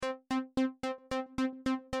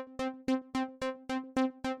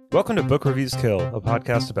Welcome to Book Reviews Kill, a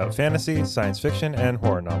podcast about fantasy, science fiction, and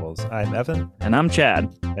horror novels. I'm Evan. And I'm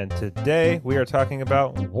Chad. And today we are talking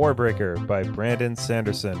about Warbreaker by Brandon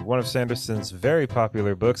Sanderson, one of Sanderson's very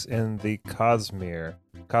popular books in the Cosmere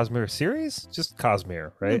series? Just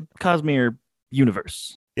Cosmere, right? Cosmere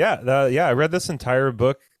universe. Yeah, I read this entire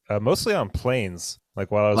book mostly on planes,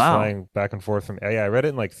 like while I was flying back and forth from... I read it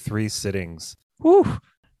in like 3 sittings. Whew.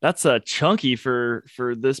 That's chunky for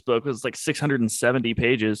this book. It was like 670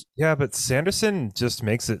 pages. Yeah, but Sanderson just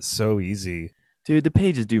makes it so easy. Dude, the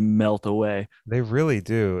pages do melt away. They really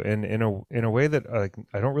do, and in a way that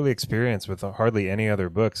I don't really experience with hardly any other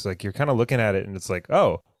books. Like you're kind of looking at it, and it's like,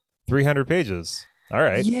 oh, 300 pages. All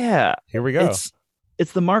right, yeah, here we go.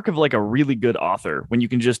 It's the mark of like a really good author when you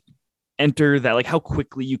can just enter that, like how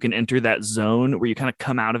quickly you can enter that zone where you kind of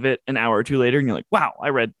come out of it an hour or two later, and you're like, wow, I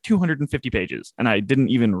read 250 pages, and I didn't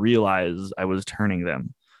even realize I was turning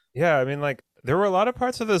them. Yeah, I mean, like there were a lot of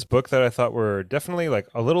parts of this book that I thought were definitely like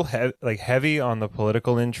a little heavy on the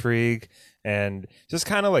political intrigue and just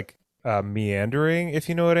kind of like meandering, if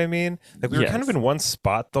you know what I mean. Like we were kind of in one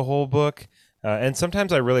spot the whole book, and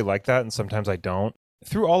sometimes I really like that, and sometimes I don't.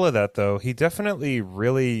 Through all of that, though, he definitely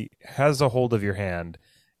really has a hold of your hand,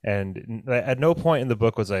 and at no point in the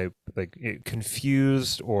book was I like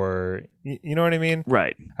confused or you know what I mean?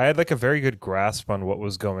 Right. I had like a very good grasp on what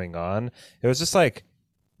was going on. It was just like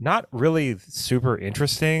not really super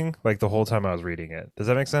interesting like the whole time I was reading it. Does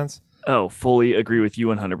that make sense? Oh, fully agree with you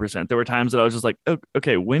 100%. There were times that I was just like, oh,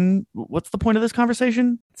 okay, what's the point of this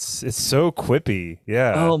conversation? It's so quippy.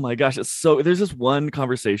 Yeah. Oh my gosh. There's this one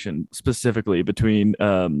conversation specifically between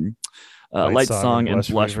Light Song and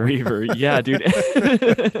Blush Weaver. Yeah, dude.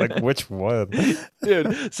 Like which one?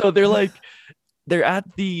 Dude. So they're at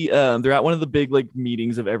one of the big like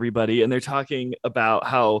meetings of everybody, and they're talking about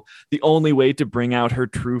how the only way to bring out her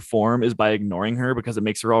true form is by ignoring her because it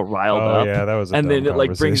makes her all riled up. Yeah, that was and then it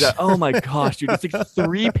like brings out, oh my gosh, dude, it's like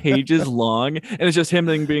 3 pages long, and it's just him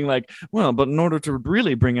then being like, well, but in order to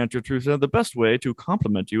really bring out your true self, the best way to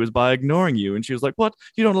compliment you is by ignoring you. And she was like, what?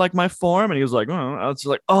 You don't like my form? And he was like, oh, I was just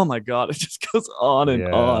like, oh my god, it just goes on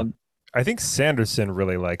and on. I think Sanderson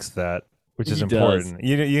really likes that, which is important.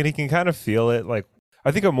 You can kind of feel it. Like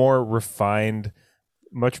I think a more refined,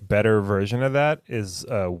 much better version of that is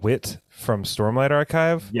Wit from Stormlight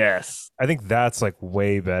Archive. Yes, I think that's like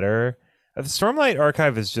way better. The Stormlight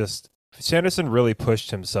Archive is just Sanderson really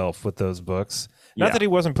pushed himself with those books. Not that he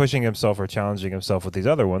wasn't pushing himself or challenging himself with these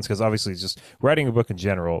other ones, because obviously just writing a book in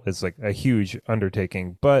general is like a huge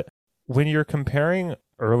undertaking. But when you're comparing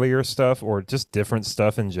earlier stuff or just different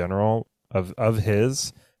stuff in general of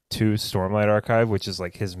his to Stormlight Archive, which is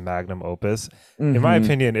like his magnum opus, in my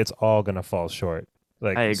opinion, it's all gonna fall short.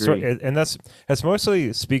 Like I agree, and that's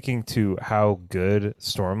mostly speaking to how good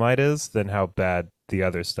Stormlight is than how bad the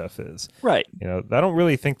other stuff is. Right. You know, I don't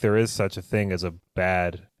really think there is such a thing as a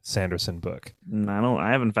bad Sanderson book.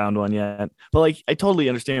 I haven't found one yet. But like, I totally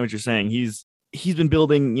understand what you're saying. He's been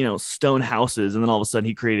building, stone houses, and then all of a sudden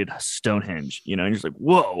he created Stonehenge, and you're just like,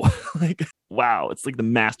 whoa, like, wow, it's like the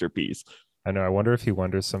masterpiece. I know. I wonder if he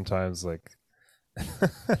wonders sometimes, like,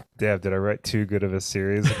 damn, did I write too good of a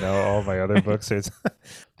series? Now all my other books are...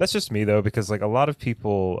 That's just me, though, because like a lot of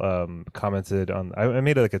people commented on... I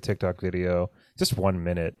made like a TikTok video, just 1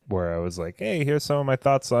 minute, where I was like, hey, here's some of my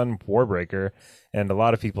thoughts on Warbreaker. And a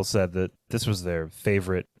lot of people said that this was their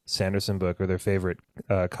favorite Sanderson book or their favorite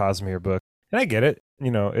Cosmere book. And I get it.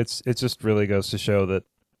 It just really goes to show that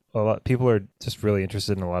a lot people are just really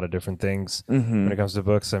interested in a lot of different things when it comes to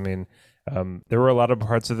books. I mean... there were a lot of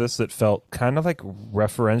parts of this that felt kind of like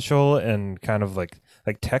referential and kind of like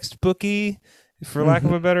textbooky, for lack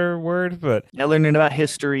of a better word. But learning about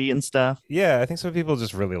history and stuff. Yeah, I think some people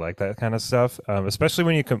just really like that kind of stuff, especially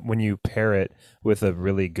when you pair it with a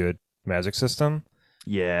really good magic system.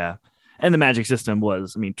 Yeah, and the magic system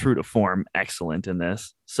was, true to form, excellent in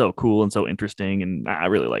this. So cool and so interesting, and I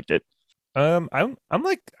really liked it. I'm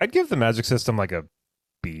like, I'd give the magic system like a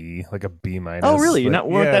B, like a B minus. Oh, really? You're not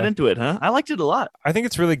weren't that into it, huh? I liked it a lot. I think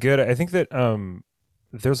it's really good. I think that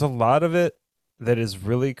there's a lot of it that is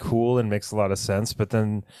really cool and makes a lot of sense, but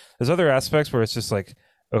then there's other aspects where it's just like,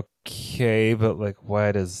 okay, but like,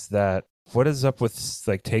 what is up with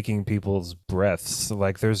like taking people's breaths?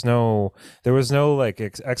 Like there was no like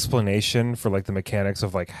explanation for like the mechanics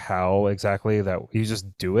of like how exactly that you just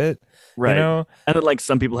do it, right? And then like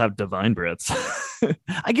some people have divine breaths.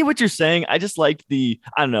 I get what you're saying. I just like and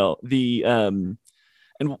I don't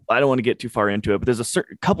want to get too far into it, but there's a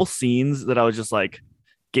certain couple scenes that I was just like,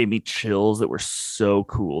 gave me chills that were so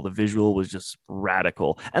cool. The visual was just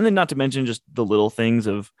radical. And then not to mention just the little things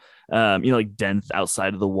of, like dents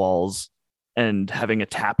outside of the walls and having a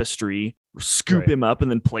tapestry scoop Right. him up and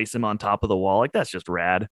then place him on top of the wall. Like, that's just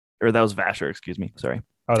rad. Or that was Vasher, excuse me. Sorry.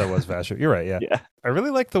 Oh, that was Vasher. You're right. Yeah. Yeah. I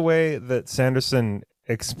really like the way that Sanderson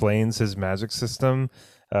explains his magic system,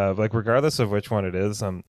 like regardless of which one it is.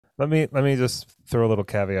 Let me just throw a little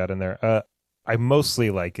caveat in there. I mostly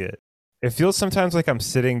like it. It feels sometimes like I'm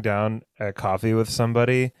sitting down at coffee with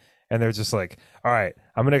somebody and they're just like, all right,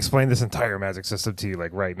 I'm going to explain this entire magic system to you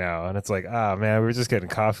like right now. And it's like, ah, man, we were just getting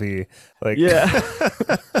coffee. Like, Yeah.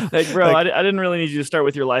 Like, bro, like I didn't really need you to start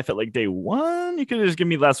with your life at like day one. You could have just given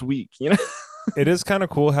me last week, you know? it is kind of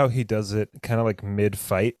cool how he does it kind of like mid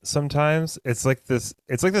fight sometimes. It's like this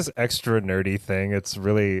extra nerdy thing. It's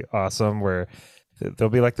really awesome where there'll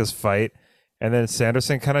be like this fight and then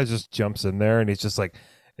Sanderson kind of just jumps in there and he's just like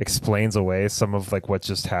explains away some of like what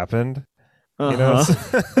just happened. You know,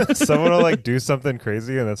 Uh-huh. someone will like do something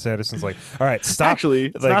crazy, and then Sanderson's like, "All right, stop." Actually,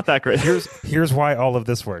 it's Like, not that great. here's why all of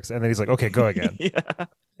this works, and then he's like, "Okay, go again." Yeah.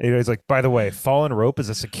 And he's like, "By the way, fallen rope is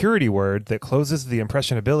a security word that closes the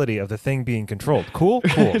impressionability of the thing being controlled." Cool,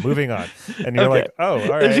 cool. Moving on, and you're Okay. like, "Oh, all There's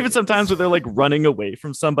right." even sometimes where they're like running away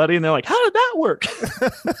from somebody and they're like, how did that work?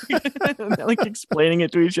 And they're like explaining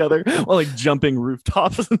it to each other while like jumping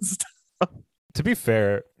rooftops and stuff. To be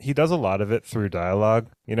fair, he does a lot of it through dialogue.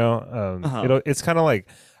 You know, Uh-huh. it's kind of like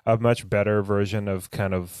a much better version of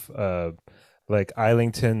kind of like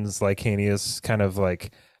Eilington's Lycanius kind of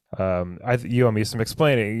like you owe me some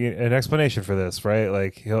explaining an explanation for this, right?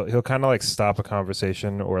 Like he'll kind of like stop a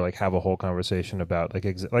conversation or like have a whole conversation about like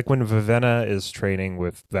like when Vivenna is training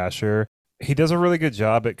with Vasher, he does a really good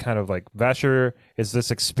job at kind of like Vasher is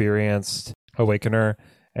this experienced awakener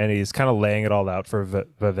and he's kind of laying it all out for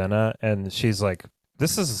Vivenna and she's like,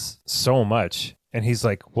 this is so much. And he's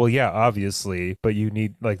like, well, yeah, obviously, but you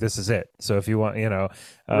need like this is it. So if you want,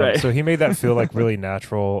 Right. so he made that feel like really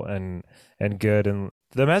natural and good. And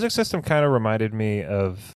the magic system kind of reminded me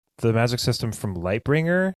of the magic system from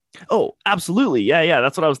Lightbringer. Oh, absolutely. Yeah, yeah.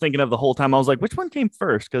 That's what I was thinking of the whole time. I was like, which one came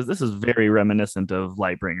first? Because this is very reminiscent of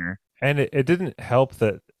Lightbringer. And it didn't help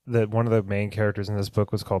that one of the main characters in this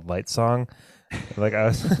book was called Lightsong. Like I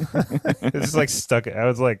was it's just like stuck. I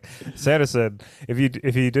was like, Santa said, if you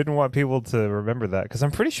didn't want people to remember that, because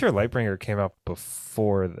I'm pretty sure Lightbringer came out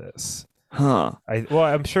before this. Huh.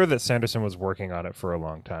 I'm sure that Sanderson was working on it for a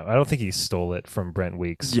long time. I don't think he stole it from Brent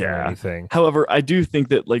Weeks or Yeah. anything. However, I do think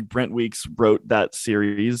that like Brent Weeks wrote that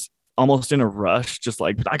series almost in a rush, just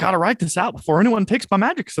like, I gotta write this out before anyone takes my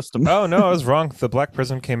magic system. Oh no, I was wrong. The Black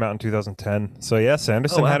Prism came out in 2010. So yeah, Oh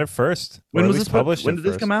Sanderson had wow. it first, or When at was least this published when it did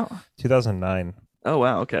this first. come out? 2009. Oh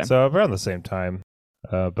wow, okay. So around the same time.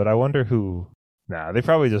 But I wonder who. Nah, they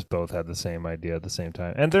probably just both had the same idea at the same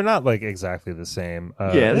time, and they're not like exactly the same.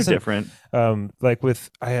 Yeah, they're Isn't different. like with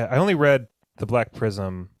I only read the Black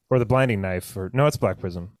Prism or the Blinding Knife, or no, it's Black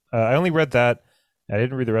Prism. I only read that. I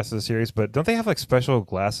didn't read the rest of the series, but don't they have like special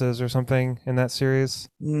glasses or something in that series?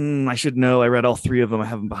 I should know. I read all three of them. I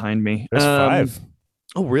have them behind me. There's five.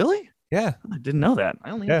 Oh really? Yeah, I didn't know that.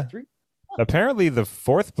 I only yeah. have three. Apparently, the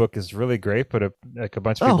fourth book is really great, but like a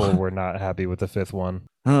bunch of people Oh, were not happy with the fifth one.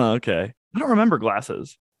 oh, okay. I don't remember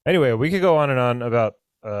glasses. Anyway, we could go on and on about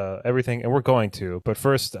everything, and we're going to. But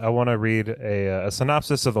first, I want to read a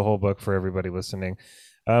synopsis of the whole book for everybody listening.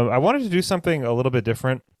 I wanted to do something a little bit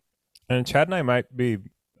different, and Chad and I might be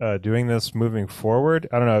doing this moving forward.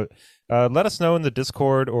 I don't know. Let us know in the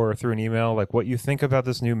Discord or through an email, like what you think about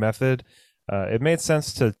this new method. It made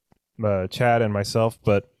sense to Chad and myself,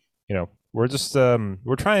 but we're just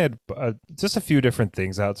we're trying just a few different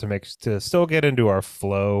things out to still get into our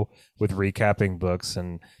flow with recapping books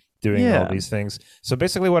and doing all Yeah. these things. So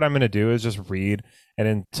basically what I'm going to do is just read an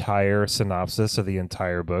entire synopsis of the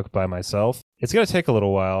entire book by myself. It's going to take a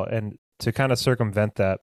little while, and to kind of circumvent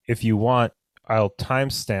that, if you want, I'll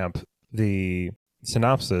timestamp the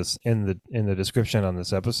synopsis in the description on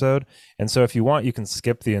this episode. And so if you want, you can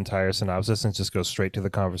skip the entire synopsis and just go straight to the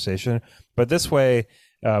conversation. But this way,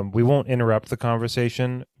 we won't interrupt the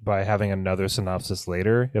conversation by having another synopsis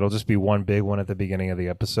later. It'll just be one big one at the beginning of the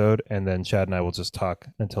episode, and then Chad and I will just talk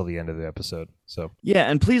until the end of the episode. So Yeah,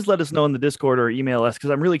 and please let us know in the Discord or email us, because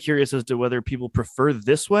I'm really curious as to whether people prefer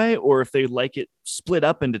this way or if they like it split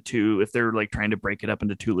up into two, if they're like trying to break it up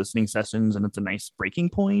into two listening sessions and it's a nice breaking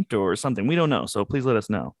point or something. We don't know. So please let us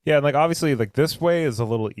know. yeah, and like obviously like this way is a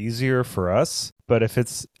little easier for us, but if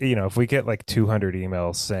it's if we get like 200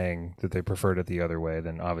 emails saying that they preferred it the other way,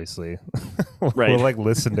 then obviously Right. we'll like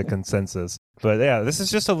listen to consensus. But yeah, this is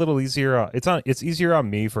just a little easier. It's easier on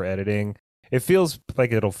me for editing. It feels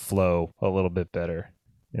like it'll flow a little bit better.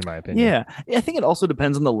 in my opinion. Yeah. I think it also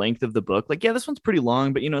depends on the length of the book. Like, yeah, this one's pretty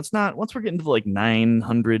long, but it's not, once we're getting to the like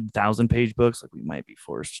 900,000 page books, like we might be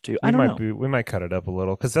forced to. I don't know. We might cut it up a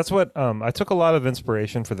little because that's what I took a lot of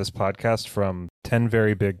inspiration for this podcast from 10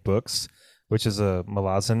 Very Big Books, which is a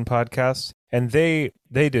Malazan podcast, and they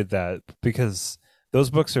did that because those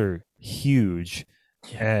books are huge.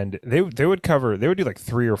 Yeah. And they would do like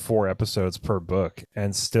 3 or 4 episodes per book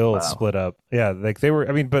and still Wow. split up. Yeah, like they were.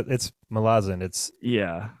 I mean, but it's Malazan. It's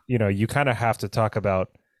Yeah. you kind of have to talk about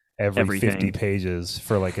every 50 Everything. pages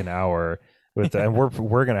for like an hour with Yeah. and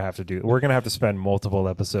we're gonna have to spend multiple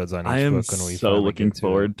episodes on I each am book when we so finally looking get to it.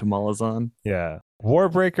 forward to Malazan. Yeah,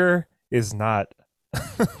 Warbreaker is not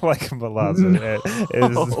like Malazan. It is.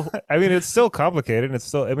 No. I mean, it's still complicated. It's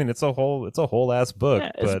still. I mean, it's a whole ass book.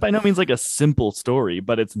 Yeah, it's But by no means like a simple story,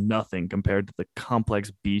 but it's nothing compared to the complex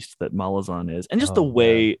beast that Malazan is. And just the oh man,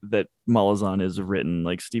 way that Malazan is written,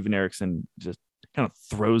 like Steven Erikson just kind of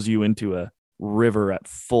throws you into a river at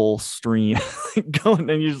full stream going,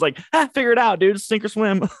 and you're just like, figure it out, dude, sink or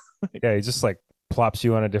swim. yeah, he just like plops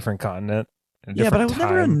you on a different continent, a Yeah, but I different was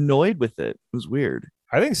never time. annoyed with it. It was weird.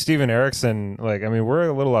 I think Steven Erikson, like, I mean, we're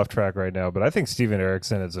a little off track right now, but I think Steven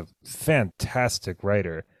Erikson is a fantastic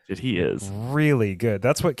writer. Shit, he is. Really good.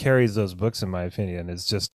 That's what carries those books, in my opinion, is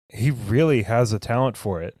just he really has a talent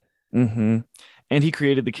for it. Mm-hmm. And he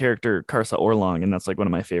created the character Karsa Orlong, and that's like one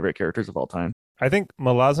of my favorite characters of all time. I think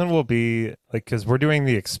Malazan will be like, because we're doing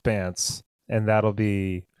The Expanse, and that'll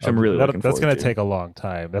be, Which I'm really looking that's forward going to. to take a long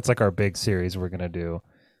time. That's like our big series we're going to do,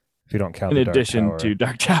 if you don't count In the Dark addition Tower. to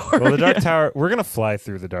Dark Tower. Well, the Dark Yeah. Tower, we're going to fly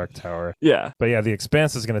through the Dark Tower. Yeah. But yeah, The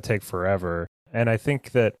Expanse is going to take forever. And I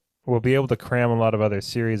think that we'll be able to cram a lot of other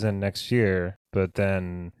series in next year, but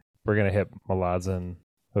then we're going to hit Malazan.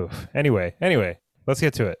 Oof. Anyway, let's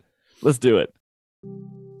get to it. Let's do it.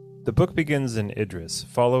 The book begins in Idris,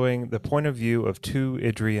 following the point of view of 2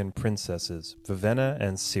 Idrian princesses, Vivenna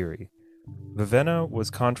and Ciri. Vivenna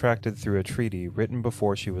was contracted through a treaty written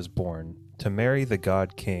before she was born to marry the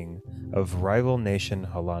god king of rival nation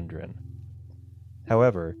Halandrin.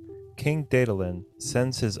 However, King Daedalin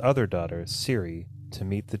sends his other daughter, Ciri, to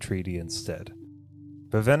meet the treaty instead.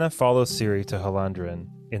 Vivenna follows Ciri to Halandrin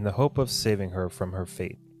in the hope of saving her from her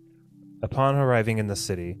fate. Upon arriving in the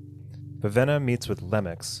city, Vivenna meets with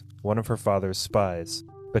Lemix, one of her father's spies,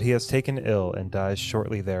 but he has taken ill and dies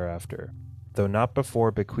shortly thereafter, though not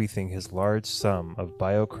before bequeathing his large sum of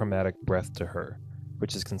biochromatic breath to her,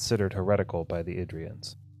 which is considered heretical by the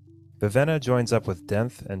Idrians. Vivenna joins up with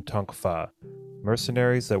Denth and Tonk-Fa,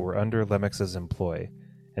 mercenaries that were under Lemix's employ,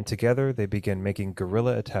 and together they begin making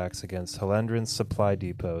guerrilla attacks against Halandrin's supply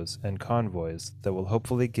depots and convoys that will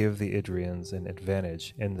hopefully give the Idrians an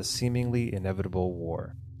advantage in the seemingly inevitable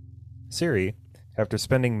war. Ciri, after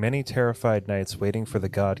spending many terrified nights waiting for the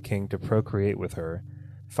God King to procreate with her,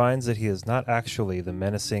 finds that he is not actually the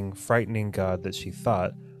menacing, frightening god that she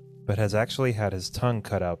thought, but has actually had his tongue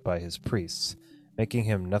cut out by his priests, making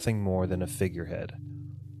him nothing more than a figurehead.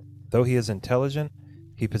 Though he is intelligent,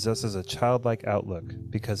 he possesses a childlike outlook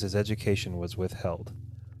because his education was withheld.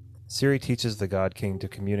 Ciri teaches the God King to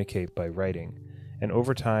communicate by writing, and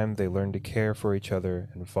over time they learn to care for each other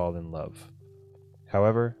and fall in love.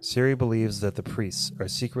 However, Ciri believes that the priests are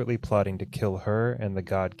secretly plotting to kill her and the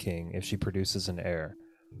God King if she produces an heir,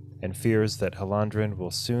 and fears that Halandrin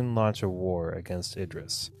will soon launch a war against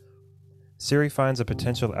Idris. Ciri finds a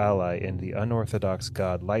potential ally in the unorthodox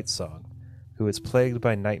god Lightsong, who is plagued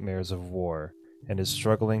by nightmares of war and is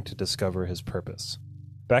struggling to discover his purpose.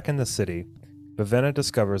 Back in the city, Vivenna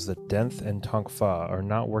discovers that Denth and Tonk-Fa are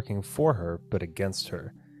not working for her but against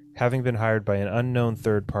her, having been hired by an unknown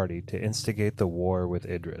third party to instigate the war with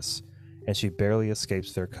Idris, and she barely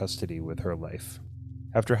escapes their custody with her life.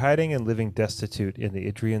 After hiding and living destitute in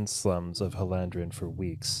the Idrian slums of Halandrin for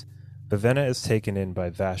weeks, Vivenna is taken in by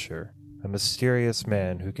Vasher, a mysterious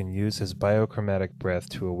man who can use his biochromatic breath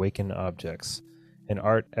to awaken objects, an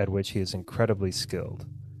art at which he is incredibly skilled.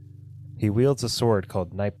 He wields a sword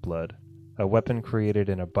called Nightblood, a weapon created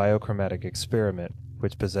in a biochromatic experiment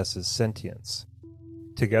which possesses sentience.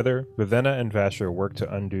 Together, Vivenna and Vasher work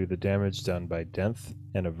to undo the damage done by Denth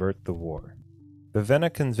and avert the war. Vivenna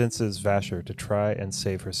convinces Vasher to try and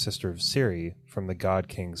save her sister Ciri from the God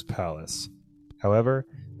King's palace. However,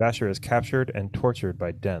 Vasher is captured and tortured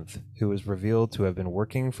by Denth, who is revealed to have been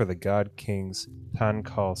working for the God King's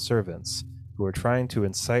Tankal servants, who are trying to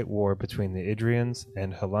incite war between the Idrians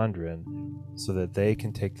and Halandrin so that they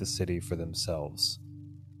can take the city for themselves.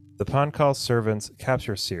 The Pankal servants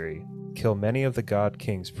capture Ciri, kill many of the God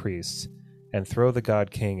King's priests, and throw the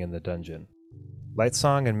God King in the dungeon.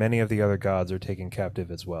 Lightsong and many of the other gods are taken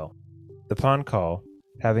captive as well. The Pankal,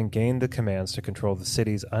 having gained the commands to control the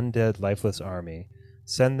city's undead, lifeless army,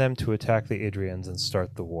 send them to attack the Idrians and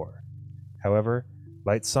start the war. However,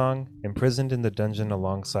 Lightsong, imprisoned in the dungeon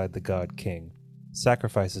alongside the God King,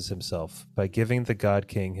 sacrifices himself by giving the God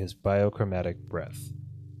King his biochromatic breath.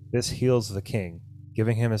 This heals the king,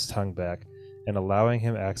 giving him his tongue back and allowing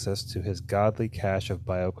him access to his godly cache of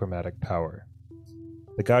biochromatic power.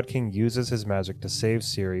 The God King uses his magic to save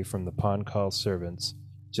Ciri from the Pawn-Call servants,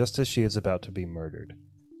 just as she is about to be murdered.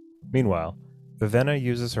 Meanwhile, Vivenna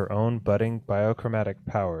uses her own budding biochromatic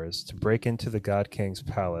powers to break into the God King's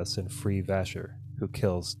palace and free Vasher, who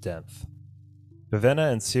kills Denth.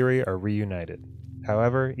 Vivenna and Ciri are reunited.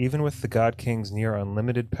 However, even with the God King's near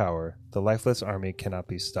unlimited power, the lifeless army cannot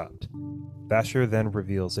be stopped. Vasher then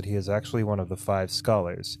reveals that he is actually one of the 5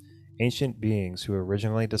 scholars, ancient beings who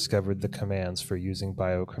originally discovered the commands for using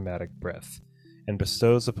biochromatic breath, and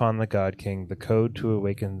bestows upon the God King the code to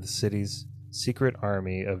awaken the city's secret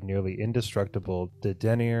army of nearly indestructible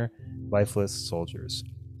Dedenir lifeless soldiers,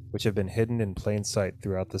 which have been hidden in plain sight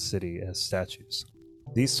throughout the city as statues.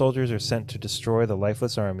 These soldiers are sent to destroy the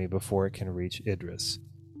lifeless army before it can reach Idris.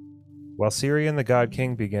 While Ciri and the God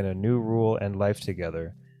King begin a new rule and life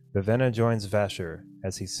together, Vivenna joins Vasher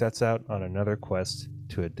as he sets out on another quest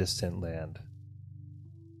to a distant land.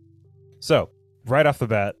 So, right off the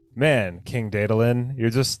bat, man, King Daedalin, you're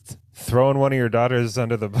just throwing one of your daughters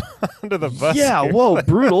under the under the bus. Yeah, here. whoa,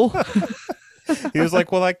 brutal. He was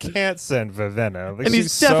like, "Well, I can't send Vivenna." Like, And he's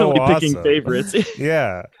she's definitely so picking awesome. favorites.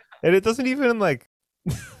 Yeah, and it doesn't even like.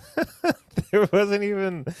 There wasn't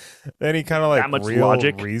even any kind of like That much real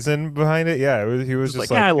logic. reason behind it. Yeah, he was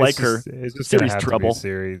just like, I like it's her. just- It's just gonna Ciri's have trouble. to be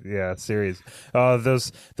Ciri. Yeah, Ciri's. Oh,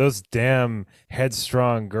 those damn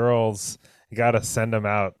headstrong girls. You gotta send them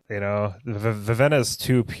out. You know, Vivenna's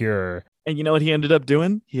too pure. And you know what he ended up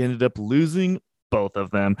doing? He ended up losing both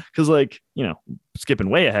of them. Because, like, you know, skipping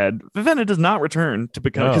way ahead, Vivenna does not return to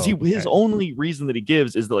become, because his only reason that he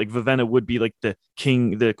gives is that, like, Vivenna would be like the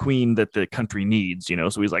queen that the country needs, you know.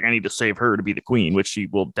 So he's like, I need to save her to be the queen, which she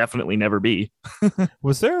will definitely never be.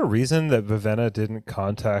 Was there a reason that Vivenna didn't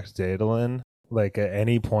contact Daedalin like at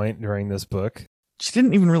any point during this book? She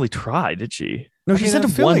didn't even really try, did she? No, she mean, sent I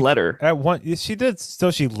him feel one like letter. At one, she did.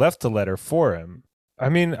 So she left a letter for him. I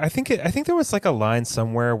mean, I think there was like a line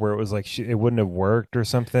somewhere where it was like it wouldn't have worked or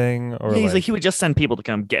something. Or Yeah, he's like, he would just send people to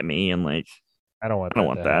come get me, and like, I don't want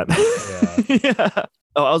that. Yeah.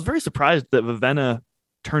 Oh, I was very surprised that Vivenna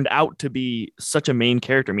turned out to be such a main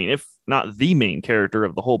character. I mean, if not the main character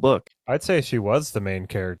of the whole book. I'd say she was the main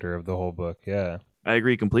character of the whole book. Yeah. I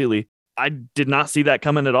agree completely. I did not see that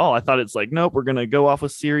coming at all. I thought it's like, nope, we're going to go off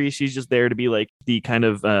with Ciri. She's just there to be like the kind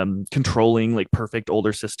of controlling, like perfect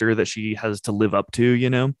older sister that she has to live up to, you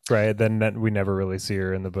know? Right. Then we never really see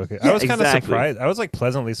her in the book. Yeah, I was kind of surprised. I was like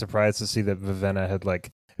pleasantly surprised to see that Vivenna had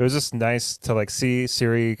like, it was just nice to like see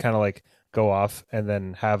Ciri kind of like go off and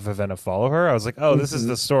then have Vivenna follow her. I was like, oh, this is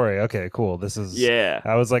the story. Okay, cool. This is, yeah.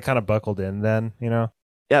 I was like kind of buckled in then, you know?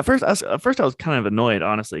 Yeah, at first I was kind of annoyed,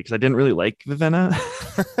 honestly, because I didn't really like Vivenna.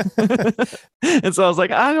 And so I was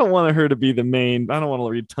like, I don't want her to be the main. I don't want to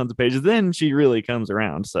read tons of pages. Then she really comes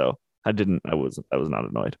around. So I was not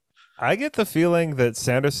annoyed. I get the feeling that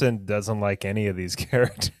Sanderson doesn't like any of these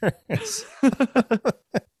characters.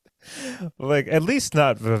 Like, at least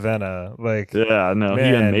not Vivenna. Like, yeah, no, man,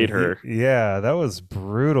 he unmade her. Yeah, that was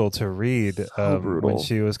brutal to read. So brutal. When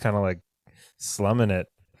she was kind of like slumming it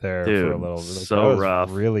there. Dude, for a little bit. So that was rough.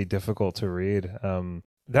 Really difficult to read.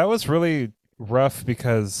 That was really rough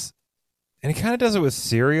because, and he kind of does it with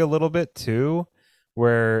Ciri a little bit too,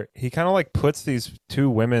 where he kind of like puts these two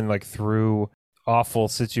women like through awful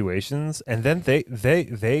situations, and then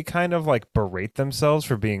they kind of like berate themselves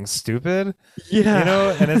for being stupid. Yeah, you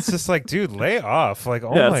know, and it's just like, dude, lay off. Like,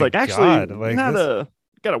 oh yeah, my it's like, god, actually, like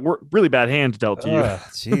got a really bad hand dealt to you.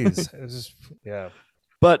 Jeez, it was just, yeah.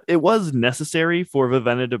 But it was necessary for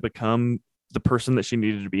Vivenna to become the person that she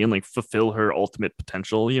needed to be and like fulfill her ultimate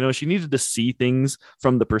potential. You know, she needed to see things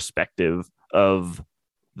from the perspective of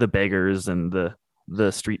the beggars and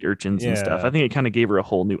the street urchins and stuff. I think it kind of gave her a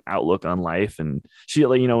whole new outlook on life. And she,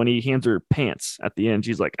 like, you know, when he hands her pants at the end,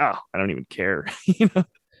 she's like, oh, I don't even care. You know?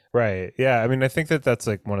 Right. Yeah. I mean, I think that's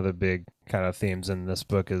like one of the big kind of themes in this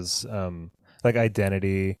book is like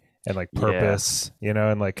identity and like purpose, you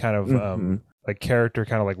know, and like kind of like character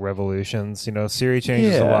kind of like revolutions. You know, Ciri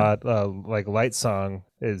changes a lot. Like Lightsong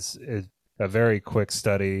is a very quick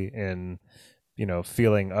study in, you know,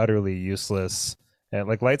 feeling utterly useless. And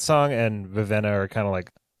like Lightsong and Vivenna are kind of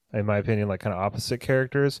like, in my opinion, like kind of opposite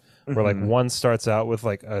characters, where like one starts out with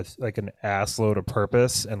like an ass load of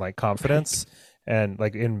purpose and like confidence. And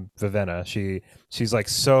like in Vivenna, she's like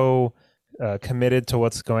so committed to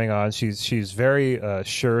what's going on. She's very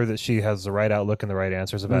sure that she has the right outlook and the right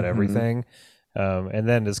answers about Mm-hmm. everything, and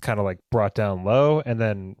then is kind of like brought down low. And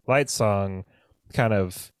then Light Song kind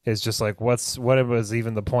of is just like, what was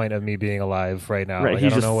even the point of me being alive right now? Right. Like I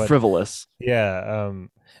He's don't just know what. frivolous. Yeah.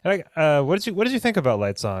 And what did you think about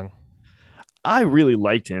Light Song? I really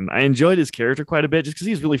liked him. I enjoyed his character quite a bit just because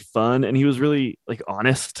he was really fun and he was really like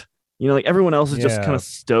honest. You know, like everyone else is just kind Yeah, of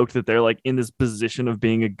stoked that they're like in this position of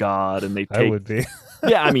being a god and they I take, would be.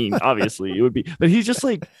 yeah, I mean, obviously it would be, but he's just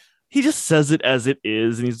like, he just says it as it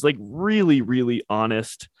is and he's like really, really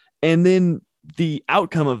honest. And then the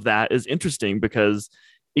outcome of that is interesting because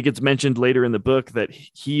it gets mentioned later in the book that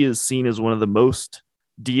he is seen as one of the most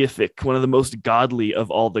deific, one of the most godly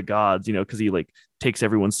of all the gods, you know, because he like takes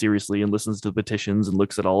everyone seriously and listens to the petitions and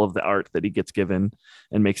looks at all of the art that he gets given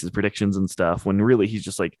and makes his predictions and stuff when really he's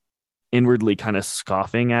just like inwardly kind of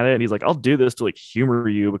scoffing at it. And he's like, I'll do this to like humor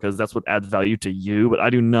you because that's what adds value to you. But I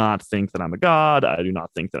do not think that I'm a god. I do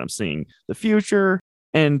not think that I'm seeing the future.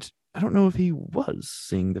 And I don't know if he was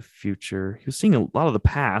seeing the future. He was seeing a lot of the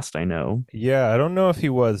past, I know. Yeah, I don't know if he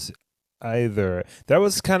was either. That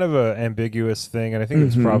was kind of a ambiguous thing, and I think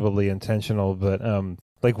it's Mm-hmm. probably intentional. But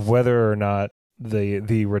like whether or not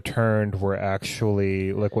the returned were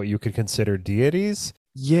actually like what you could consider deities.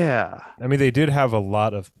 Yeah. I mean, they did have a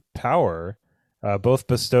lot of power, both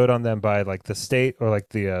bestowed on them by like the state or like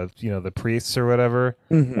the the priests or whatever.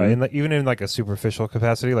 Mm-hmm. Even in like a superficial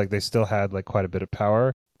capacity, like they still had like quite a bit of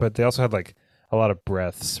power, but they also had like a lot of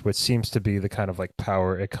breaths, which seems to be the kind of like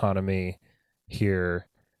power economy here.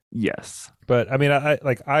 Yes. But I mean,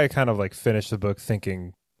 I kind of like finished the book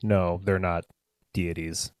thinking, no, they're not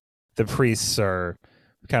deities. The priests are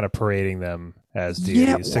kind of parading them as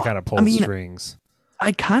Yeah. deities to kind of I pull mean, strings.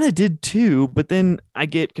 I kind of did too, but then I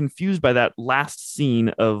get confused by that last scene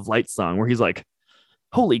of Light Song where he's like,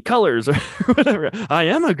 holy colors or whatever. I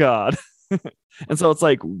am a god. And so it's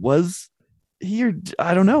like, was he or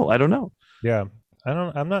I don't know. I don't know. Yeah.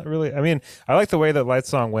 I'm not really. I mean, I like the way that Light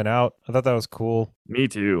Song went out. I thought that was cool. Me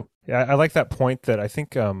too. Yeah, I like that point that I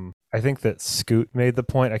think that Scoot made the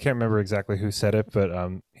point. I can't remember exactly who said it, but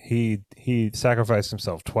he sacrificed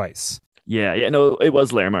himself twice. Yeah. Yeah. No, it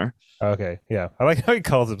was Larimar. Okay, yeah. I like how he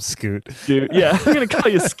calls him Scoot. Dude. Yeah. I'm going to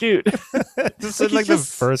call you Scoot. Just Like in he's like the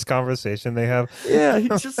just, first conversation they have. yeah.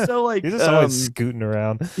 He's just so He's like, just always scooting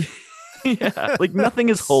around. yeah. Like nothing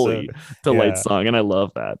is So, holy to Light yeah. Song. And I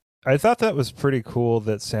love that. I thought that was pretty cool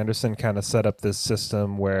that Sanderson kind of set up this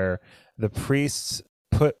system where the priests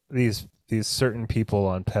put these certain people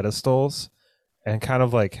on pedestals and kind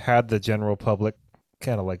of like had the general public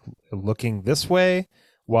kind of like looking this way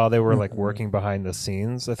while they were like Mm-hmm. working behind the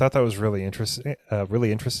scenes. I thought that was really interesting.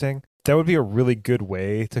 Really interesting. That would be a really good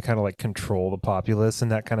way to kind of like control the populace in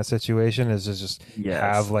that kind of situation. Is to just have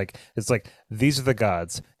Yes. like it's like these are the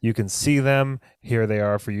gods. You can see them. Here they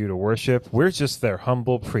are for you to worship. We're just their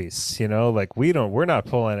humble priests. Like we're not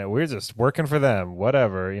pulling it. We're just working for them.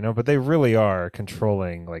 Whatever. But they really are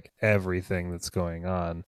controlling like everything that's going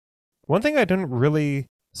on. One thing I didn't really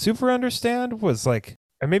super understand was like,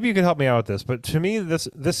 and maybe you could help me out with this, but to me, this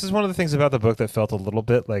is one of the things about the book that felt a little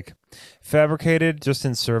bit like fabricated just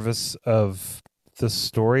in service of the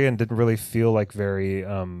story and didn't really feel like very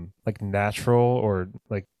like natural or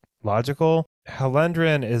like logical.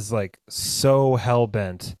 Halendrin is like so hell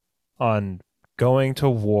bent on going to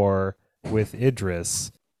war with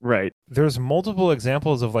Idris. Right. There's multiple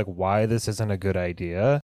examples of like why this isn't a good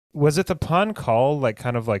idea. Was it the pawn call like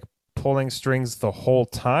kind of like pulling strings the whole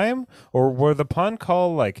time, or were the pawn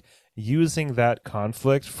call like using that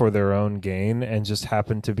conflict for their own gain and just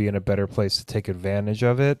happened to be in a better place to take advantage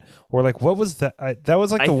of it? Or like what was that? That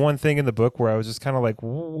was like I the one thing in the book where I was just kind of like,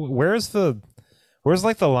 where's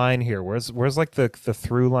like the line here? Where's like the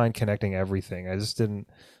through line connecting everything? I just didn't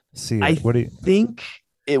see I it. What do you? think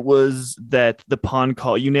it was that the pawn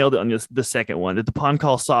call, you nailed it on the second one, that the pawn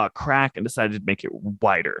call saw a crack and decided to make it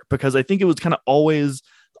wider because I think it was kind of always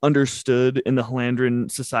understood in the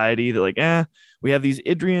Halandran society that like, we have these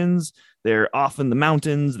Idrians, they're off in the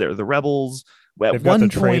mountains, they're the rebels. At They've got the one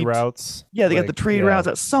trade point, routes. yeah, they got the Like, trade yeah, routes.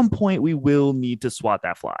 At some point, we will need to swat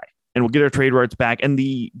that fly and we'll get our trade routes back. And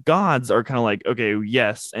the gods are kind of like, okay,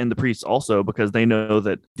 yes. And the priests also, because they know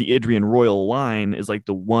that the Idrian royal line is like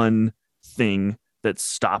the one thing that's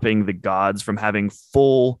stopping the gods from having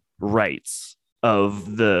full rights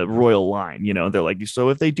of the royal line. They're like, so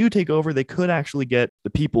if they do take over, they could actually get the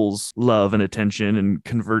people's love and attention and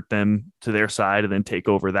convert them to their side and then take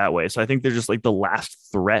over that way. So I think they're just like the last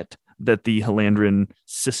threat that the Halandran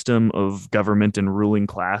system of government and ruling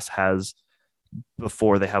class has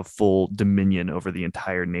before they have full dominion over the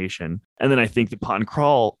entire nation. And then I think the pawn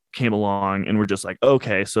call came along and were just like,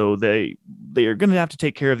 okay, so they are going to have to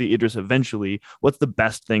take care of the Idris eventually. What's the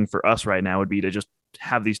best thing for us right now would be to just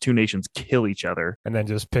have these two nations kill each other. And then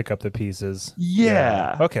just pick up the pieces.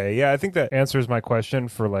 Yeah. Yeah. Okay. Yeah, I think that answers my question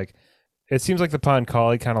for like, it seems like the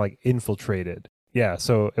Pancali kind of like infiltrated. Yeah,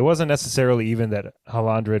 so it wasn't necessarily even that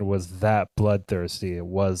Halandrin was that bloodthirsty. It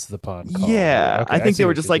was the Pancali. Yeah, Okay, I I think see they were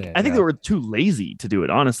what just you're like, saying. I think they Yeah. were too lazy to do it.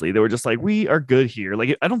 Honestly, they were just like, we are good here.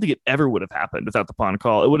 Like, I don't think it ever would have happened without the pawn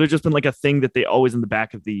call. It would have just been like a thing that they always in the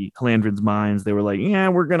back of the Halandrins' minds. They were like, yeah,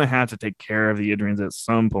 we're gonna have to take care of the Idrians at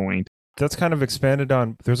some point. That's kind of expanded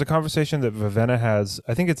on. There's a conversation that Vivenna has.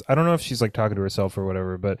 I think it's, I don't know if she's like talking to herself or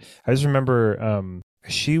whatever, but I just remember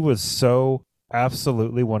she was so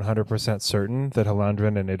absolutely 100% certain that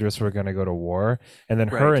Halandrin and Idris were going to go to war. And then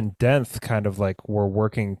her Right. and Denth kind of like were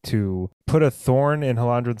working to put a thorn in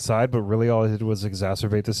Halandrin's side, but really all it did was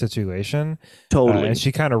exacerbate the situation. Totally. And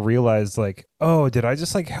she kind of realized like, oh, did I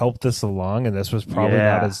just like help this along? And this was probably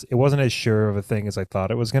not Yeah. as, it wasn't as sure of a thing as I thought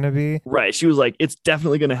it was going to be. Right. She was like, it's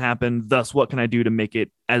definitely going to happen. Thus, what can I do to make it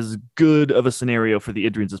as good of a scenario for the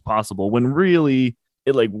Idrians as possible? When really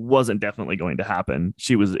it like wasn't definitely going to happen.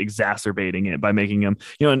 She was exacerbating it by making them,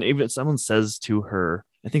 and even if someone says to her,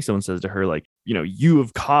 I think someone says to her, like, you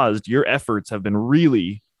have caused, your efforts have been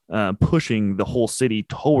really pushing the whole city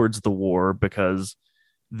towards the war because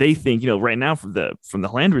they think, right now from the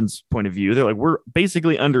Halandrins' point of view, they're like, we're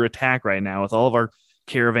basically under attack right now with all of our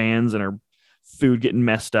caravans and our food getting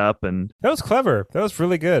messed up. And That was clever. That was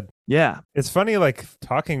really good. yeah, It's funny, like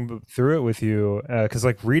talking through it with you, because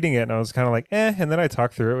like reading it, and I was kind of like, and then I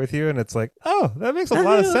talked through it with you, and it's like, oh, that makes a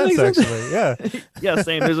lot of sense, actually. Yeah. yeah,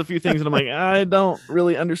 same. There's a few things that I'm like, I don't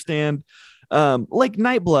really understand. Like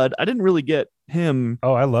Nightblood, I didn't really get him.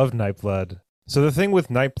 Oh, I love Nightblood. So the thing with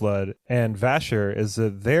Nightblood and Vasher is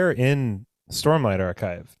that they're in Stormlight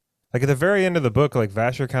Archive. Like at the very end of the book, like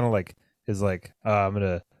Vasher kind of like is like,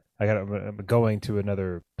 I'm going to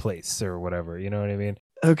another place or whatever. You know what I mean?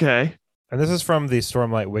 Okay. And this is from the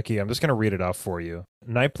Stormlight Wiki. I'm just going to read it off for you.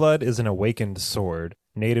 Nightblood is an awakened sword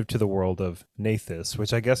native to the world of Nathis,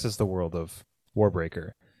 which I guess is the world of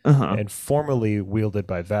Warbreaker, Uh-huh. and formerly wielded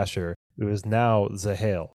by Vasher, who is now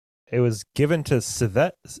Zahale. It was given to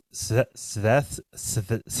Sitheth. Suzette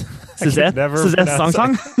Song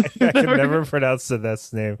Song? I can never pronounce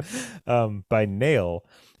Sitheth's name. By Nail.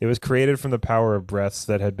 It was created from the power of breaths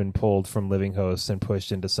that had been pulled from living hosts and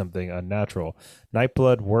pushed into something unnatural.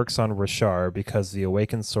 Nightblood works on Rashar because the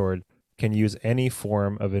awakened sword can use any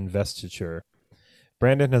form of investiture.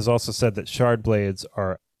 Brandon has also said that shard blades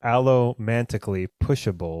are allomantically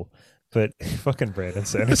pushable, but fucking Brandon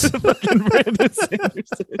Sanderson. Fucking Brandon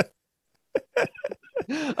Sanderson.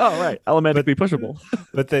 Oh, right. Elementically pushable.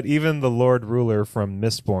 But that even the Lord Ruler from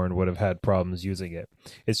Mistborn would have had problems using it.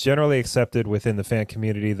 It's generally accepted within the fan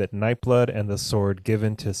community that Nightblood and the sword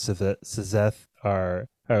given to Sitheth are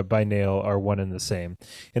by Nail are one and the same.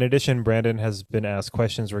 In addition, Brandon has been asked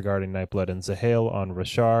questions regarding Nightblood and Zahale on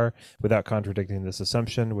Rashar without contradicting this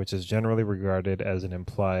assumption, which is generally regarded as an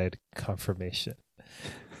implied confirmation.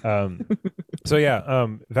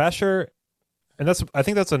 Vasher, and I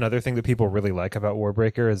think that's another thing that people really like about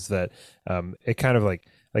Warbreaker is that it kind of like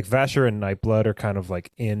Vasher and Nightblood are kind of like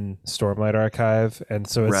in Stormlight Archive, and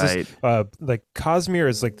so it's Right. just, like Cosmere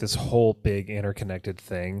is like this whole big interconnected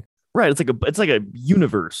thing. Right. It's like a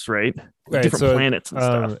universe, right? Right, Different so, planets and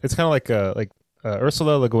stuff. It's kind of like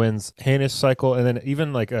Ursula Le Guin's Hainish cycle, and then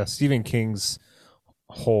even like Stephen King's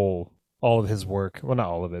whole, all of his work. Well, not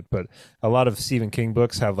all of it, but a lot of Stephen King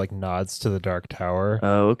books have like nods to the Dark Tower.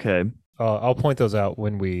 Oh, okay. I'll point those out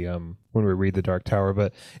when we read the Dark Tower.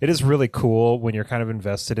 But it is really cool when you're kind of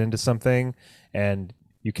invested into something and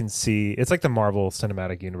you can see it's like the Marvel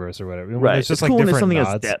Cinematic Universe or whatever. Right. It's just cool like when there's different something has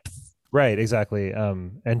nods. depth. Right, exactly.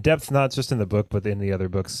 And depth not just in the book, but in the other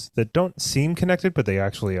books that don't seem connected, but they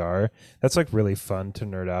actually are. That's like really fun to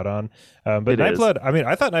nerd out on. But It is. Nightblood, I mean,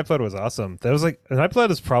 I thought Nightblood was awesome. That was like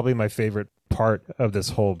Nightblood is probably my favorite part of this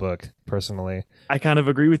whole book, personally. I kind of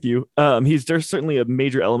agree with you. There's certainly a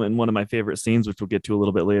major element in one of my favorite scenes, which we'll get to a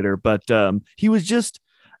little bit later. But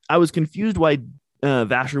I was confused why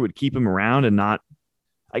Vasher would keep him around and not,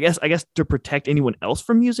 I guess to protect anyone else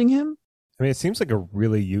from using him. I mean, it seems like a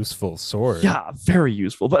really useful sword. Yeah, very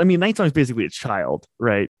useful. But I mean, Nightsong is basically a child,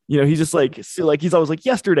 right? He's just like he's always like,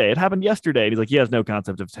 yesterday, it happened yesterday. And he's like, he has no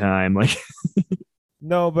concept of time. Like,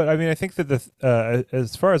 no, but I mean, I think that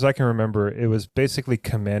as far as I can remember, it was basically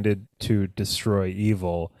commanded to destroy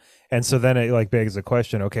evil. And so then it like begs the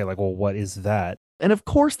question, okay, like, well, what is that? and of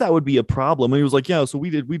course that would be a problem. And he was like, yeah, so we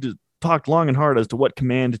just talked long and hard as to what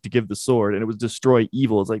command to give the sword, and it was destroy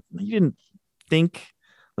evil. It's like, you didn't think,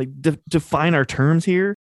 like, define our terms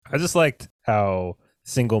here. I just liked how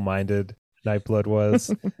single-minded Nightblood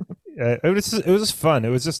was. It was just fun. It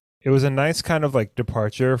was a nice kind of like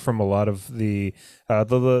departure from a lot of the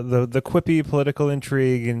quippy political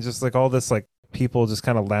intrigue and just like all this like people just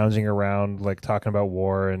kind of lounging around like talking about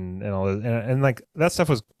war and all that. And like that stuff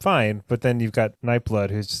was fine, but then you've got Nightblood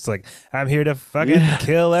who's just like, I'm here to fucking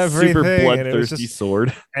kill everything. Super And it was bloodthirsty just,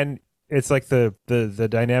 sword. and it's like the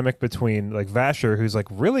dynamic between like Vasher, who's like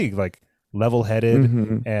really like level-headed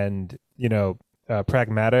Mm-hmm. and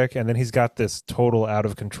pragmatic, and then he's got this total out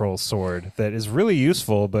of control sword that is really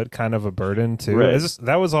useful but kind of a burden too. Right.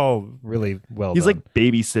 That was all really well He's done. like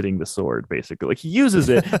babysitting the sword, basically. Like he uses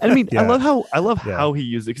it. And I mean, Yeah. I love how he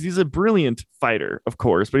uses it because he's a brilliant fighter, of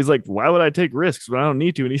course. But he's like, why would I take risks when I don't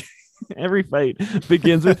need to? And he, every fight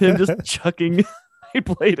begins with him just chucking a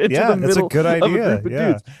blade into the middle it's a good idea. of a group of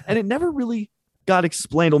dudes. And it never really got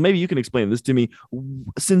explained. Well, maybe you can explain this to me.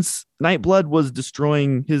 Since Nightblood was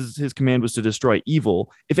destroying his command was to destroy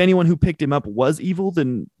evil, if anyone who picked him up was evil,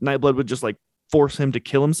 then Nightblood would just like force him to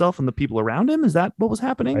kill himself and the people around him. Is that what was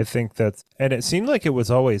happening? I think that's, and it seemed like it was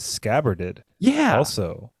always scabbarded. Yeah.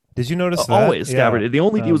 Also, did you notice that? Always scabbarded.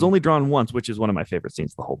 Yeah. It was only drawn once, which is one of my favorite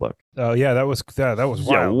scenes of the whole book. Oh yeah, that was wild.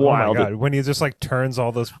 Yeah, wild. Oh my God. When he just like turns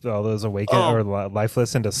all those awakened or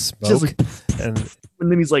lifeless into smoke, like, and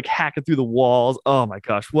then he's like hacking through the walls. Oh my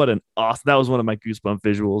gosh, what an awesome! That was one of my goosebump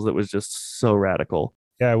visuals. That was just so radical.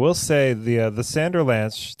 yeah, I will say the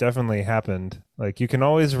Sanderlance definitely happened. Like you can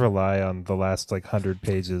always rely on the last like 100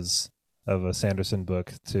 pages of a Sanderson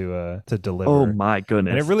book to deliver. Oh my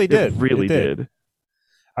goodness, and it really did. It really did.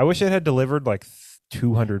 I wish it had delivered like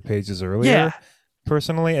 200 pages earlier. Yeah.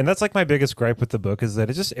 Personally, and that's like my biggest gripe with the book is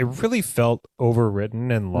that it really felt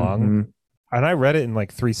overwritten and long. Mm-hmm. And I read it in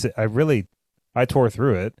like I tore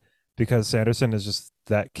through it because Sanderson is just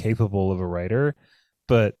that capable of a writer.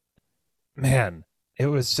 But man, it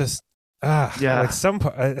was just like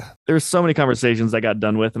there's so many conversations I got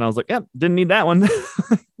done with, and I was like, "Yep, didn't need that one."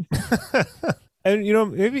 And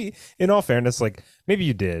maybe in all fairness, like maybe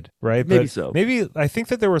you did, right? Maybe but so. Maybe I think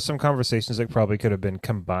that there were some conversations that probably could have been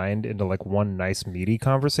combined into like one nice meaty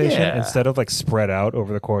conversation instead of like spread out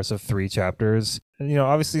over the course of 3 chapters. And,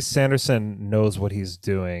 obviously Sanderson knows what he's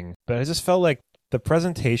doing, but I just felt like the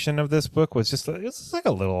presentation of this book was just it's like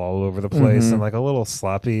a little all over the place and like a little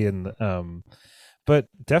sloppy and but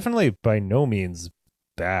definitely by no means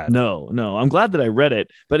bad. No, I'm glad that I read it,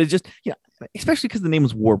 but it just especially because the name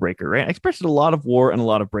was Warbreaker, right? I expected a lot of war and a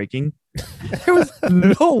lot of breaking. There was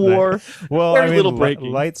no war. Well, very little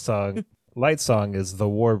breaking. Light Song is the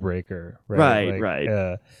Warbreaker, right?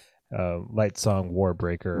 Right. Light Song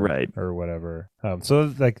Warbreaker, right, or whatever.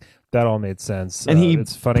 So like that all made sense. And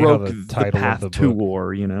it's funny broke how the title path of the book to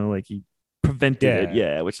war. Like he prevented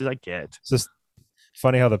it. Which is I get. It's just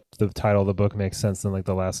funny how the title of the book makes sense in like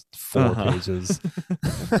the last 4 pages.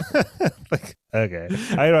 Like, okay,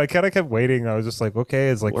 I don't know, I kind of kept waiting. I was just like, okay,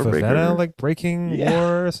 is like Vivenna like breaking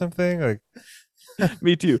war or something? Like,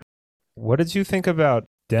 me too. What did you think about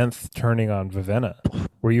Denth turning on Vivenna?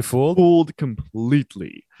 Were you fooled? Fooled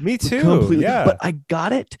completely. Me too. Completely. Yeah, but I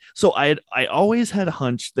got it. So I always had a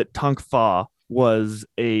hunch that Tonk Fa was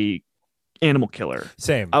a animal killer.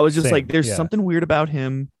 Same. I was just like, there's something weird about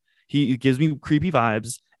him. He gives me creepy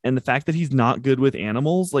vibes, and the fact that he's not good with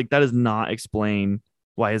animals, like that does not explain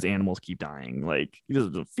why his animals keep dying. Like he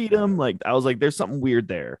doesn't feed them. Like I was like, there's something weird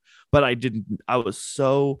there, but I was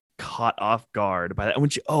so caught off guard by that. When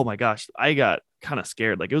oh my gosh, I got kind of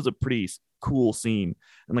scared. Like it was a pretty cool scene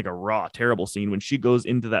and like a raw, terrible scene when she goes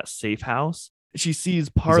into that safe house. She sees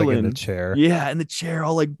Parlin like in the chair. Yeah, in the chair,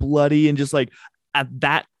 all like bloody, and just like at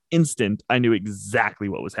that instant I knew exactly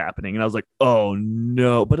what was happening, and I was like, oh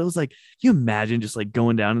no. But it was like, you imagine just like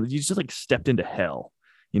going down, you just like stepped into hell.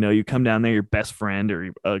 You come down there, your best friend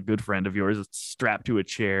or a good friend of yours is strapped to a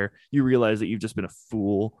chair. You realize that you've just been a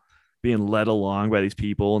fool being led along by these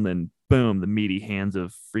people, and then boom, the meaty hands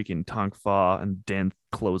of freaking Tonk Fa and Denth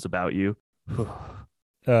close about you.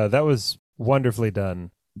 That was wonderfully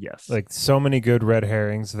done. Yes. Like so many good red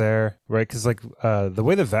herrings there, right? Because like the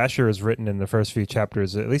way the Vasher is written in the first few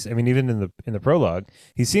chapters, at least, I mean, even in the prologue,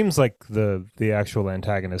 he seems like the actual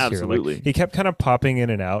antagonist. Absolutely. Here. Like, he kept kind of popping in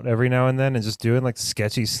and out every now and then and just doing like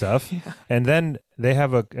sketchy stuff. Yeah. And then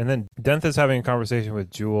then Denth is having a conversation with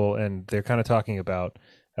Jewel, and they're kind of talking about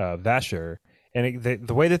Vasher. And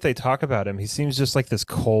the way that they talk about him, he seems just like this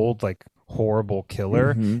cold, like horrible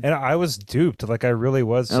killer. And I was duped. Like I really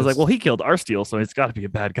was. I was like, well, he killed Arsteel, so he's got to be a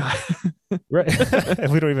bad guy. Right.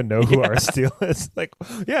 And we don't even know who Arsteel is. Like,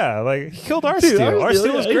 yeah, like he killed Arsteel.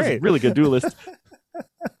 Arsteel was great. He's a really good duelist.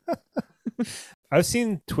 I've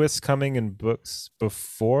seen twists coming in books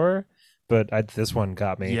before, but this one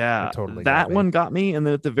got me. It Yeah, totally got that me. one got me, and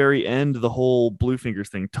then at the very end, the whole Blue Fingers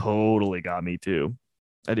thing totally got me too.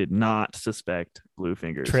 I did not suspect Blue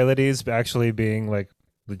Fingers. Trailedes actually being like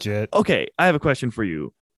legit. Okay, I have a question for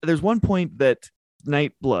you. There's one point that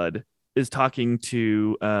Nightblood is talking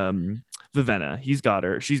to Vivenna. He's got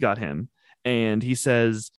her, she's got him, and he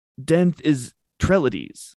says Denth is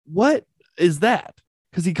Trelides. What is that?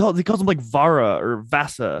 Because he calls him like Vara or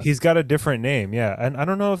Vasa. He's got a different name, yeah. And I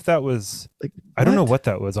don't know if that was Like, I don't know what? what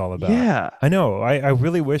that was all about. Yeah. I know. I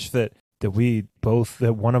really wish that we both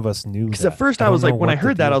that one of us knew Because that. at first I don't was like, know when I what the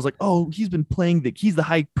heard that, deal- I was like, oh, he's been playing he's the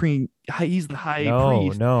high no,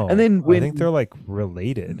 priest. no. And then I think they're like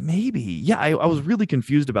related. maybe, yeah, I was really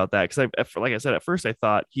confused about that because like I said, at first I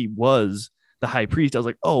thought he was the high priest. I was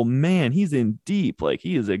like, oh man, he's in deep. Like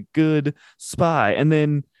he is a good spy. And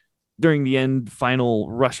then during the end final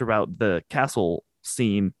rush about the castle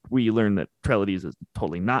scene, we learned that Trelides is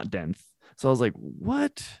totally not Denth. So I was like,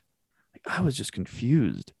 what? Like, I was just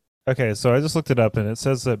confused. Okay, so I just looked it up and it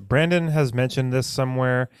says that Brandon has mentioned this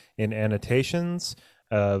somewhere in annotations.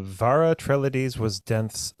 Vara Trelides was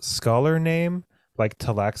Denth's scholar name, like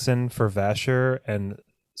Talaxin for Vasher and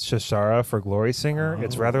Shashara for Glory Singer.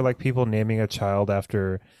 It's rather like people naming a child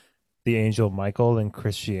after the angel Michael in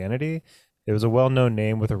Christianity. It was a well-known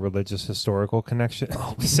name with a religious historical connection.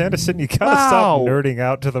 Sanderson, you gotta stop Wow. nerding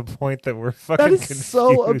out to the point that we're fucking That is confused.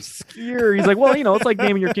 so obscure. He's like, well, it's like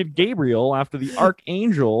naming your kid Gabriel after the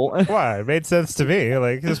archangel. Why? It made sense to me.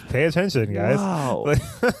 Like, just pay attention, guys. Wow. Like,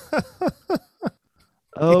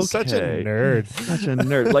 Okay. he's such a nerd. Such a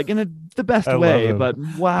nerd. Like in the best I love way, him. but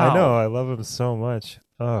wow. I know. I love him so much.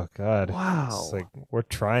 Oh God. Wow. It's like we're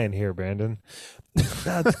trying here, Brandon.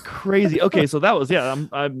 That's crazy. Okay, so that was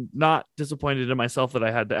I'm not disappointed in myself that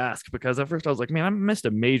I had to ask because at first I was like, man, I missed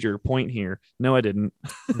a major point here. No, I didn't.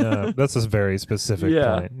 No, that's a very specific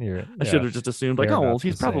Yeah. point. I should have just assumed like, They're oh, well, not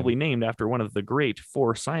he's the same. probably named after one of the great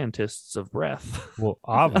four scientists of breath. Well,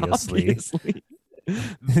 obviously. Obviously.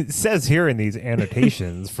 It says here in these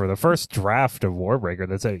annotations for the first draft of Warbreaker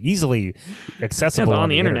that's easily accessible on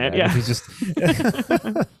the internet. Yeah. If you just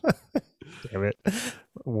damn it,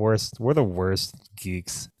 worst. We're the worst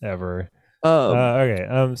geeks ever.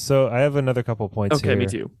 Okay. So I have another couple points. Okay, here. me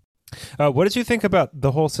too. What did you think about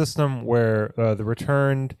the whole system where the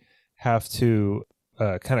returned have to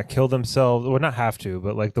kind of kill themselves? Well, not have to,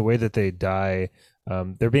 but like the way that they die.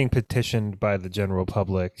 They're being petitioned by the general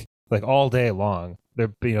public like all day long.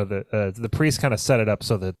 They're the priests kind of set it up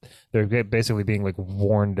so that they're basically being like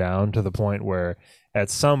worn down to the point where at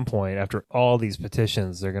some point after all these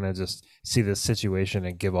petitions they're gonna just see this situation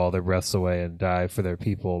and give all their breaths away and die for their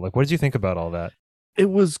people. Like, what did you think about all that? It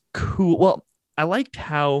was cool. Well, I liked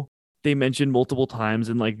how they mentioned multiple times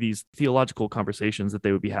in like these theological conversations that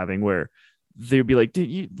they would be having where they'd be like,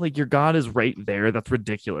 like your God is right there. That's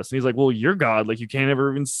ridiculous. And he's like, well, your God, like you can't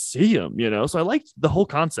ever even see him, So I liked the whole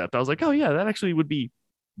concept. I was like, oh yeah, that actually would be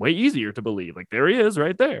way easier to believe. Like there he is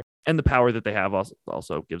right there. And the power that they have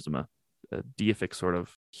also gives them a deific sort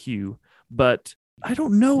of hue. But I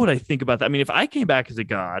don't know what I think about that. I mean, if I came back as a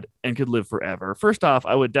God and could live forever, first off,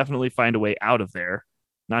 I would definitely find a way out of there,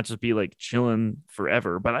 not just be like chilling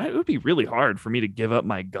forever. But it would be really hard for me to give up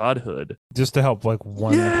my godhood Just to help like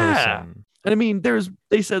one person. And I mean,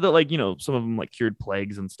 they said that like, some of them like cured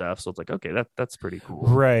plagues and stuff. So it's like, okay, that's pretty cool.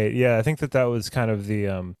 Right. Yeah. I think that was kind of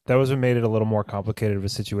that was what made it a little more complicated of a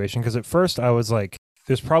situation. Because at first I was like,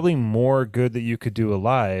 there's probably more good that you could do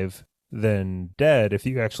alive than dead if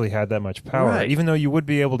you actually had that much power. Right. Even though you would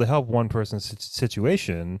be able to help one person's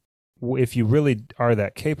situation if you really are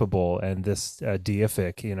that capable and this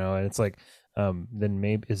deific, and it's like, then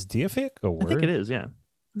maybe is deific a word? I think it is. Yeah.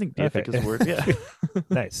 I think deific is a word. Yeah.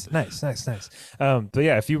 Nice. But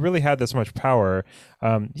yeah, if you really had this much power,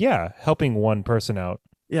 helping one person out.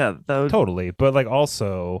 Yeah, that would Totally. But like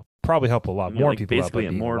also probably help a lot more like people basically out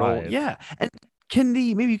by being immortal. alive. Yeah. And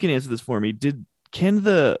maybe you can answer this for me. Can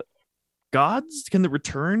the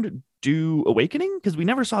returned do awakening? Because we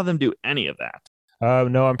never saw them do any of that.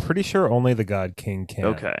 No, I'm pretty sure only the God King can.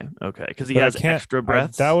 Okay. Because he has extra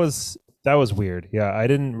breaths. That was weird. Yeah, I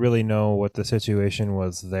didn't really know what the situation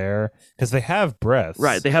was there because they have breaths.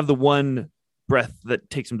 Right. They have the one breath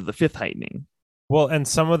that takes them to the fifth heightening. Well, and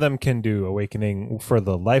some of them can do awakening for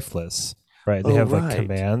the lifeless. Right. They have like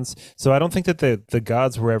commands. So I don't think that the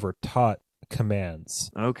gods were ever taught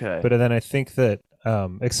commands. Okay. But then I think that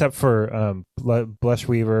except for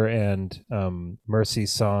Blushweaver and Mercy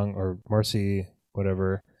Song or Mercy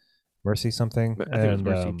whatever, Mercy something. I think it was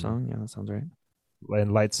Mercy Song. Yeah, that sounds right.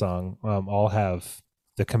 And Light Song all have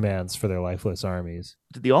the commands for their lifeless armies.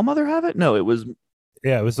 Did the All-Mother have it? No, it was...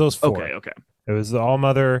 Yeah, it was those four. Okay. It was the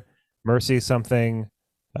All-Mother, Mercy something,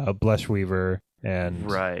 Blushweaver, and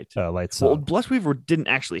Right. Light Well, Song. Blushweaver didn't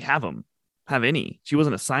actually have any. She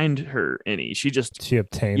wasn't assigned her any. She just, She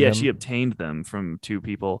obtained yeah, she them. obtained them from two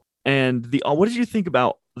people. And what did you think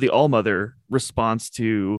about the All Mother response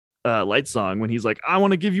to Light Song when he's like, "I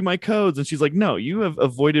want to give you my codes," and she's like, "No, you have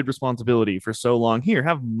avoided responsibility for so long. Here,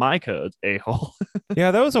 have my codes, a hole."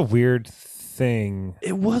 Yeah, that was a weird thing.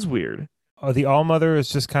 It was weird. The All Mother is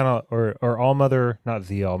just kind of, or All Mother, not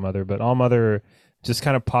the All Mother, but All Mother just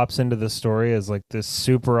kind of pops into the story as like this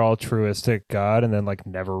super altruistic god, and then like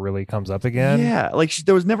never really comes up again. Yeah, like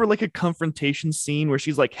there was never like a confrontation scene where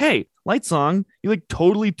she's like, "Hey, Light Song, you like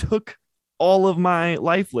totally took all of my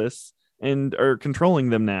lifeless and are controlling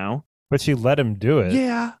them now." But she let him do it.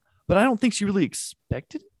 Yeah, but I don't think she really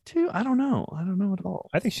expected to. I don't know. I don't know at all.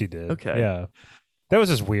 I think she did. Okay. Yeah. That was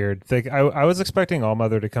just weird. Like I was expecting All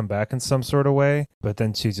Mother to come back in some sort of way, but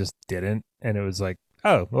then she just didn't, and it was like,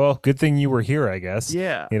 oh well, good thing you were here, I guess.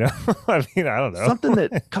 Yeah. You know, I mean, I don't know. Something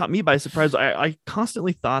that caught me by surprise. I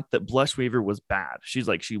constantly thought that Blushweaver was bad. She's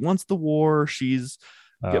like, she wants the war. She's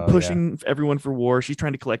Oh yeah. pushing everyone for war. She's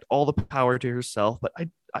trying to collect all the power to herself. But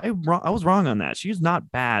I was wrong on that. She's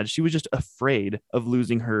not bad. She was just afraid of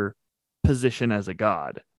losing her position as a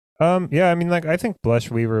god. Yeah, I mean, like, I think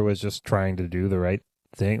Blushweaver was just trying to do the right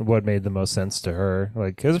thing, what made the most sense to her.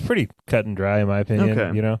 Like, it was pretty cut and dry, in my opinion,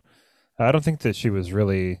 Okay. you know? I don't think that she was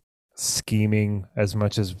really scheming as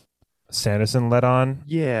much as Sanderson let on.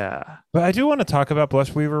 Yeah. But I do want to talk about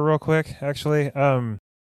Blushweaver real quick, actually.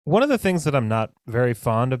 One of the things that I'm not very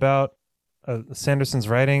fond about Sanderson's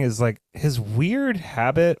writing is like his weird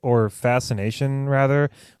habit or fascination, rather,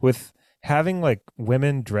 with having like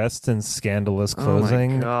women dressed in scandalous Oh my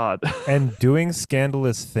clothing god. and doing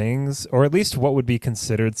scandalous things, or at least what would be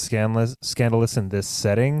considered scandalous in this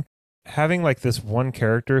setting. Having like this one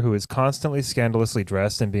character who is constantly scandalously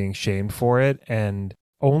dressed and being shamed for it, and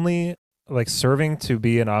only like serving to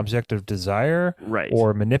be an object of desire Right.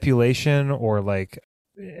 or manipulation, or like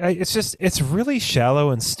it's really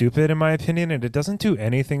shallow and stupid in my opinion, and it doesn't do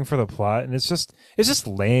anything for the plot, and it's just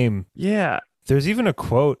lame. Yeah. There's even a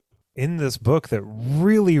quote in this book that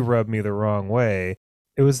really rubbed me the wrong way.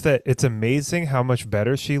 It was that it's amazing how much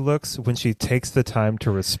better she looks when she takes the time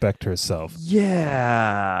to respect herself.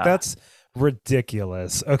 Yeah. That's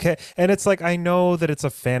ridiculous. Okay. And it's like, I know that it's a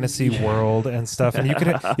fantasy world and stuff, and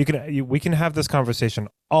we can have this conversation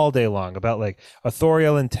all day long about like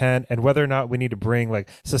authorial intent and whether or not we need to bring like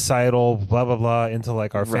societal blah blah blah into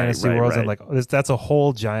like our fantasy worlds, and like that's a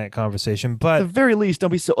whole giant conversation. But at the very least,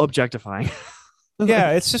 don't be so objectifying.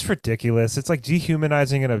 yeah, it's just ridiculous. It's like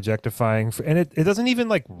dehumanizing and objectifying, and it doesn't even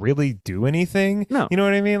like really do anything. No. You know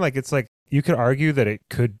what I mean? Like, it's like you could argue that it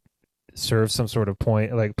could serve some sort of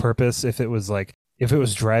point, like purpose, if it was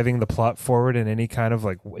driving the plot forward in any kind of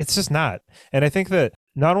like, it's just not. And I think that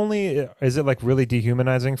not only is it like really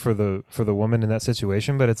dehumanizing for the woman in that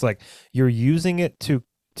situation, but it's like you're using it to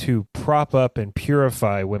prop up and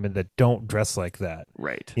purify women that don't dress like that.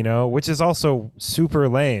 Right. You know, which is also super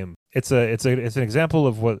lame. It's an example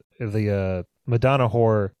of what the Madonna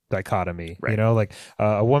whore dichotomy. Right. You know, like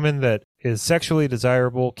a woman that is sexually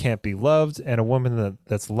desirable can't be loved, and a woman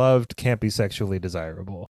that's loved can't be sexually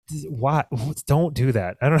desirable. Why? Don't do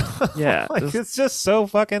that. I don't know. Yeah. Like, it's just so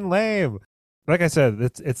fucking lame. Like I said,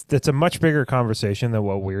 it's a much bigger conversation than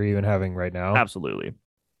what we're even having right now. Absolutely.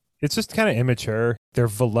 It's just kind of immature. Their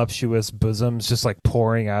voluptuous bosoms just like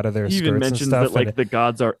pouring out of their He skirts even and mentions stuff. that like the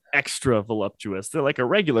gods are extra voluptuous. They're like a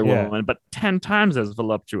regular woman, but 10 times as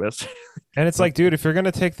voluptuous. And it's like, dude, if you're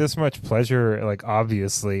gonna take this much pleasure, like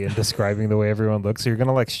obviously, in describing the way everyone looks, you're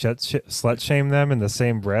gonna like slut shame them in the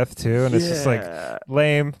same breath too. And it's just like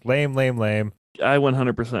lame. I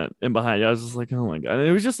 100% am behind you. I was just like, oh my god, and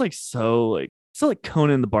it was just like so like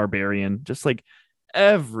Conan the Barbarian. Just like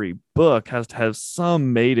every book has to have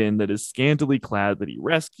some maiden that is scantily clad that he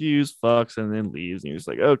rescues, fucks, and then leaves. And you're just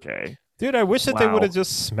like, okay. Dude, I wish that they would have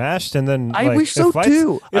just smashed and then. I wish so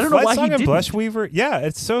too. I don't know why he didn't. Blushweaver, yeah,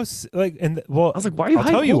 it's so like, and well, I was like, why are you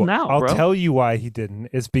hiding now, bro? I'll tell you why he didn't.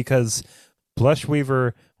 Is because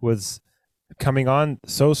Blushweaver was coming on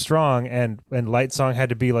so strong, and Light Song had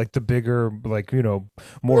to be like the bigger, like, you know,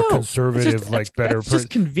 more conservative, like better. It's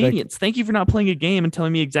just convenience. Like, thank you for not playing a game and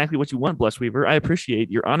telling me exactly what you want, Blushweaver. I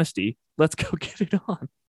appreciate your honesty. Let's go get it on.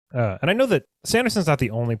 And I know that Sanderson's not the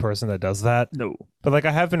only person that does that. No. But like,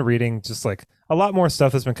 I have been reading just like a lot more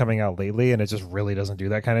stuff that's been coming out lately, and it just really doesn't do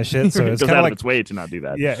that kind of shit. So it's kind of like its way to not do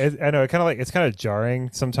that. Yeah, I know. It's kind of jarring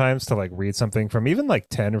sometimes to like read something from even like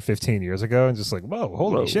 10 or 15 years ago and just like,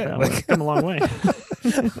 holy shit. Yeah, like, come a long way.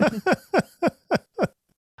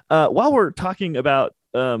 While we're talking about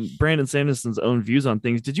Brandon Sanderson's own views on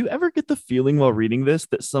things, did you ever get the feeling while reading this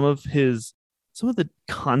that some of the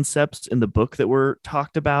concepts in the book that were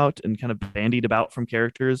talked about and kind of bandied about from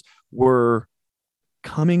characters were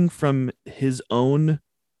coming from his own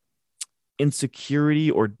insecurity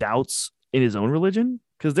or doubts in his own religion?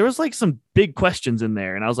 Because there was like some big questions in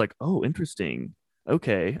there, and I was like, oh, interesting.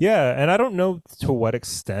 Okay. Yeah, and I don't know to what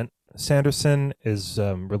extent Sanderson is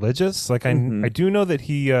religious. Like Mm-hmm. I do know that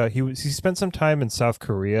he spent some time in South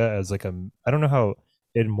Korea as like a, I don't know how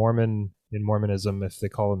in Mormonism if they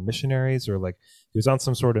call them missionaries, or like he was on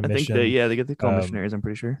some sort of I think that mission. yeah, they get the call Um, missionaries. I'm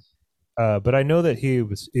pretty sure. but I know that he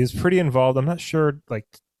was pretty involved. I'm not sure like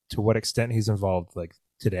to what extent he's involved like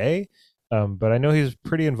today. But I know he's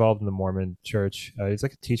pretty involved in the Mormon church. He's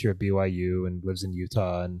like a teacher at BYU and lives in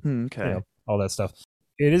Utah, and Okay. all that stuff.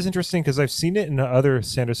 It is interesting because I've seen it in other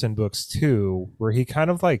Sanderson books too, where he kind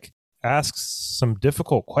of like asks some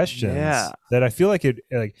difficult Yeah. questions that I feel like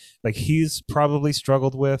like he's probably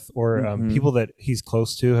struggled with, or Mm-hmm. people that he's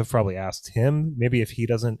close to have probably asked him. Maybe if he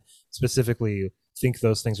doesn't specifically think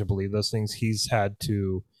those things or believe those things, he's had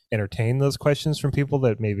to entertain those questions from people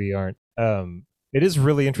that maybe aren't. It is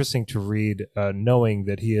really interesting to read, knowing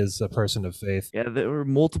that he is a person of faith. Yeah, there were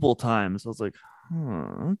multiple times. I was like,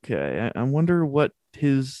 huh, okay. I wonder what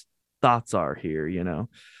his thoughts are here, you know?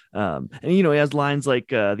 And, he has lines like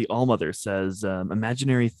the Allmother says,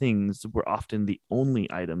 imaginary things were often the only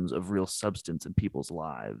items of real substance in people's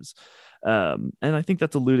lives. And I think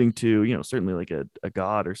that's alluding to, certainly like a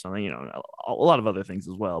god or something, a lot of other things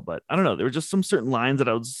as well. But I don't know. There were just some certain lines that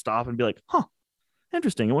I would stop and be like, huh,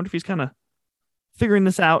 interesting. I wonder if he's kind of figuring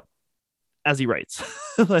this out as he writes,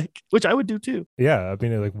 like, which I would do too. Yeah, I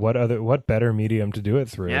mean, like, what better medium to do it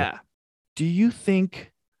through? Yeah. Do you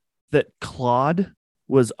think that Claude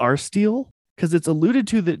was Arsteel? Because it's alluded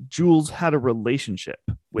to that Jules had a relationship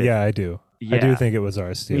with. Yeah, I do. I do Yeah, think it was our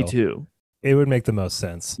me steal. too. It would make the most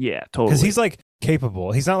sense Yeah, because totally. he's like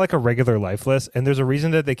capable. He's not like a regular lifeless, and there's a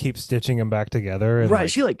reason that they keep stitching him back together. And Right. like,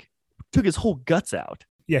 She like took his whole guts out.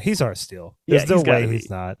 yeah, he's our steal. Yeah, There's no he's got way to he's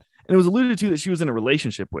be. not. And it was alluded to that she was in a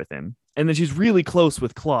relationship with him. And then she's really close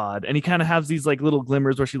with Claude. And he kind of has these like little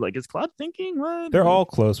glimmers where she's like, is Claude thinking? What? They're Like, all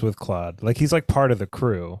close with Claude. Like he's like part of the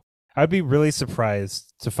crew. I'd be really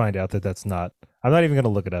surprised to find out that that's not. I'm not even going to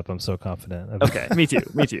look it up. I'm so confident. okay, me too.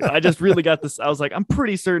 Me too. I just really got this. I was like, I'm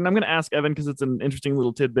pretty certain. I'm going to ask Evan because it's an interesting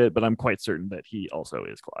little tidbit, but I'm quite certain that he also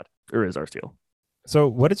is Claude or is Arsteel. So,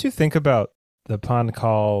 what did you think about the Pon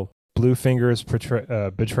call, Bluefinger's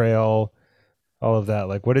betrayal, all of that?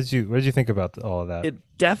 Like, what did you think about all of that? It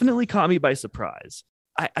definitely caught me by surprise.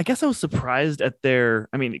 I guess I was surprised at their.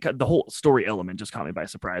 I mean, the whole story element just caught me by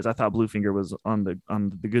surprise. I thought Bluefinger was on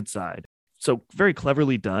the good side, so very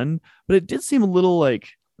cleverly done. But it did seem a little like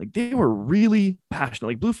they were really passionate.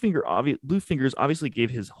 Like Bluefingers obviously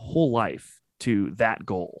gave his whole life to that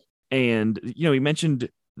goal, and he mentioned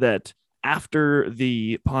that after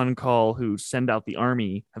the Pon Call who send out the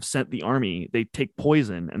army have sent the army, they take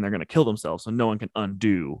poison and they're going to kill themselves so no one can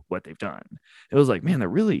undo what they've done. It was like, man, they're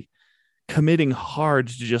really committing hard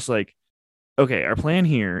to just like, okay, our plan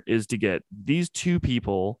here is to get these two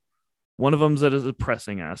people, one of them that is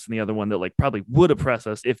oppressing us and the other one that like probably would oppress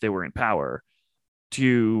us if they were in power,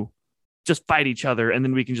 to just fight each other, and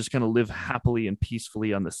then we can just kind of live happily and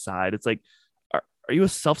peacefully on the side. It's like, are you a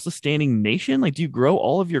self-sustaining nation? Like, do you grow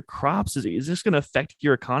all of your crops? Is this going to affect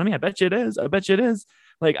your economy? I bet you it is. I bet you it is.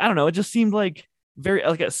 Like, I don't know. It just seemed like very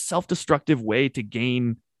like a self-destructive way to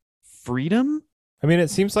gain freedom. I mean, it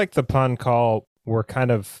seems like the Pon call were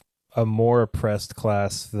kind of a more oppressed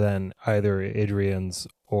class than either Adrians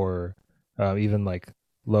or even like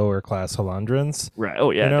lower class Halandrans. Right.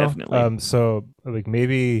 Oh You yeah, know, definitely. so like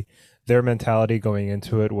maybe their mentality going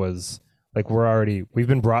into it was like we've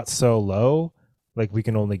been brought so low, like we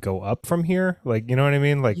can only go up from here. Like, you know what I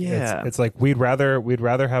mean? Like Yeah. it's like we'd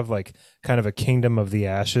rather have like kind of a kingdom of the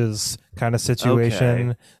ashes kind of Okay.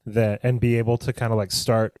 situation, that and be able to kind of like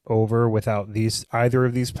start over without either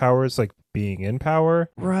of these powers like being in power,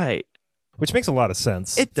 Right. which makes a lot of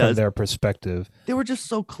sense It from does. their perspective. They were just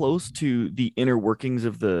so close to the inner workings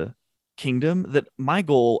of the kingdom that my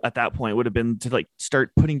goal at that point would have been to like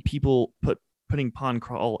start putting Pon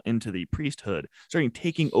Crawl into the priesthood, starting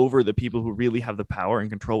taking over the people who really have the power and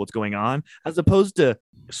control what's going on, as opposed to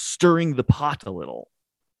stirring the pot a Like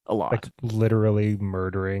lot. literally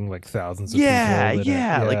murdering like thousands of Yeah, people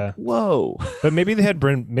yeah, like yeah. whoa. But maybe they had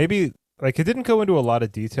been maybe like it didn't go into a lot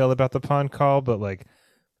of detail about the Pon call, but like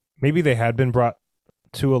maybe they had been brought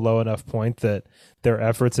to a low enough point that their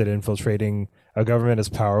efforts at infiltrating a government as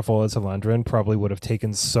powerful as Halandran probably would have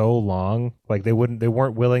taken so long. Like they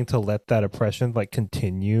weren't willing to let that oppression like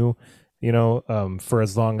continue for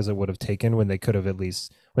as long as it would have taken when they could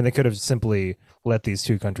have simply let these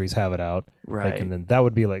two countries have it out. Like, and Right. then that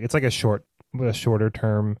would be like, it's like a shorter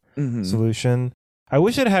term Hmm. solution. I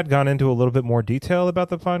wish it had gone into a little bit more detail about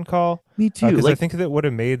the pawn call, Me too. because I Like, think that would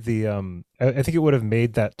have made I think it would have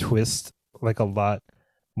made that twist like a lot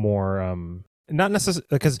more not necessarily,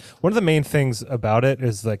 because one of the main things about it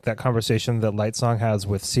is like that conversation that Lightsong has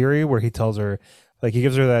with Siri, where he tells her, like, he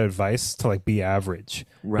gives her that advice to like be average.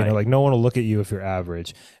 right. Like, no one will look at you if you're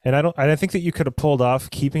average. And I think that you could have pulled off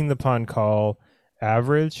keeping the pawn call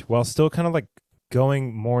average while still kind of like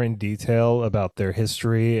going more in detail about their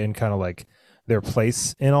history and kind of like their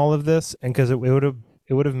place in all of this, and because it would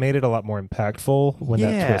have made it a lot more impactful when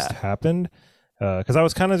that twist Yeah. happened. Because I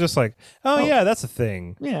was kind of just like, oh Oh, yeah, that's a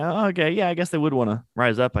thing. yeah. Okay. Yeah. I guess they would want to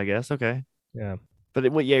rise up, I guess. Okay. Yeah, But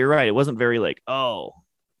yeah, you're right. It wasn't very like, oh,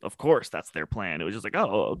 of course that's their plan. It was just like,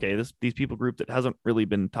 oh, okay, these people group that hasn't really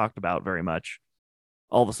been talked about very much.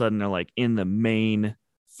 All of a sudden, they're like in the main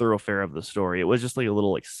thoroughfare of the story. It was just like a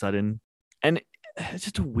little like sudden, and it's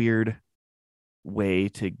just a weird way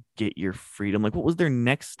to get your freedom. Like, what was their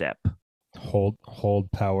next step?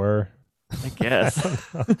 hold power. I I guess.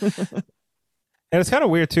 don't know. And it's kind of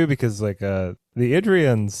weird too, because like the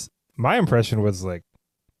Idrians, my impression was like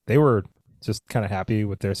they were just kind of happy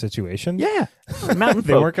with their situation. Yeah, mountain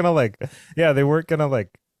They folk. weren't gonna like, yeah, they weren't gonna like,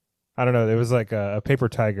 I don't know. It was like a paper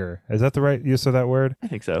tiger. Is that the right use of that word? I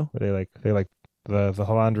think so. They like the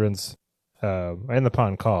Halandrins and the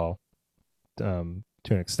Pon Call to an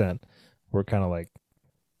extent were kind of like,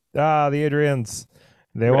 the Adrians,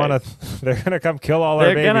 they Right. want to they're gonna come kill all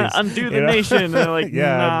our They're gonna babies. undo the You know? nation. And they're like,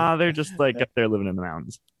 Yeah, and nah, they're just like up there living in the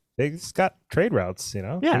mountains. they just got trade routes. They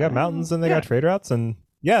got Yeah, mountains and they yeah. got trade routes, and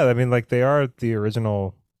yeah, I mean, like, they are the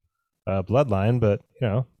original bloodline, but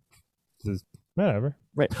whatever.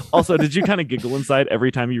 Right. Also, did you kind of giggle inside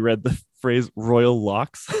every time you read the phrase royal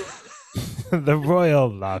locks? The royal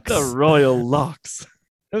The locks. royal locks.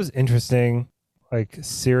 It was interesting. Like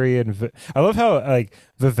Siri and I love how like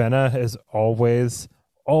Vivenna has always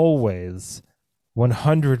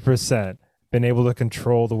 100% been able to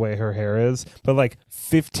control the way her hair is, but like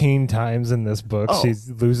 15 times in this book she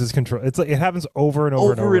Oh, loses control. It's like it happens over and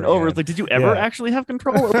over and over over and over. It's again. like, did you ever Yeah. actually have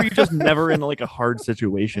control, or were you just never in like a hard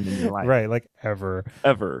situation in your life? Right, like ever.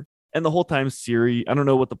 Ever. And the whole time, Siri, I don't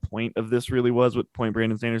know what the point of this really was, what point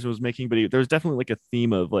Brandon Sanderson was making, but there's definitely like a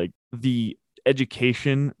theme of like the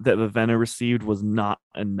education that Vivenna received was not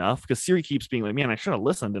enough, because Siri keeps being like, man, I should have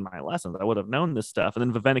listened in my lessons. I would have known this stuff. And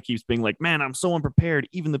then Vivenna keeps being like, man, I'm so unprepared.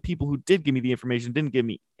 Even the people who did give me the information didn't give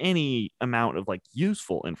me any amount of like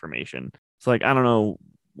useful information. So like, I don't know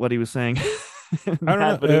what he was saying. I don't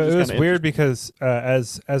That, but it know. was It just kind was of weird interesting.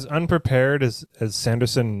 because as unprepared as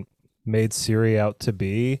Sanderson made Siri out to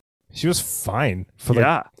be, she was fine for like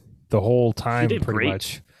Yeah, the whole she time, did pretty great.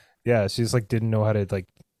 much. Yeah, she just like didn't know how to like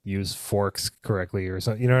use forks correctly or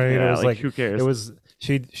something. You know what I mean? It Yeah, was like like who cares?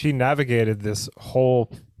 she navigated this whole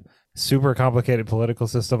super complicated political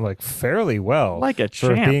system like fairly well Like a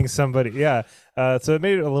for champ. being somebody. Yeah. So it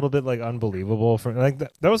made it a little bit like unbelievable for like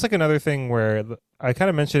that was like another thing where I kind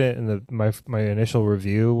of mentioned it in my initial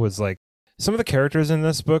review, was like some of the characters in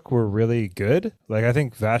this book were really good. Like I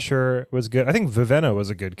think Vasher was good. I think Vivenna was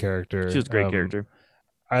a good She character. was a great character.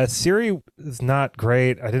 Siri is not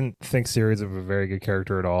great. I didn't think Siri is a very good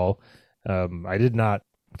character at all. I did not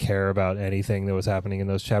care about anything that was happening in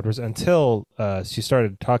those chapters until she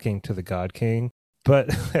started talking to the God King.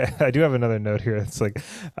 But I do have another note here. It's like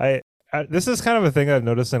this is kind of a thing I've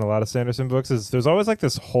noticed in a lot of Sanderson books, is there's always like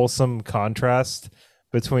this wholesome contrast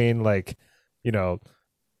between like, you know,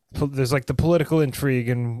 there's like the political intrigue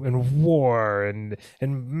and war and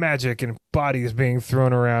magic and bodies being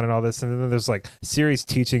thrown around and all this, and then there's like Siri's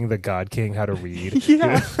teaching the God King how to read.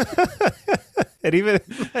 Yeah. And even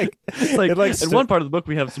like It's like it like in one part of the book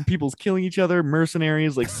we have some people's killing each other,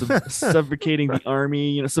 mercenaries like suffocating the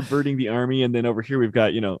army, subverting the army, and then over here we've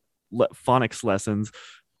got phonics lessons.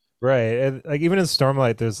 right, and like even in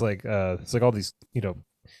Stormlight there's like it's like all these,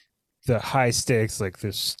 the high stakes, like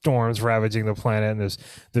there's storms ravaging the planet, and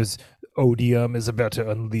there's odium is about to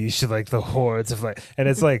unleash like the hordes of like, and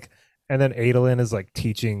it's like, and then Adolin is like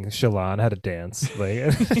teaching Shallan how to dance, like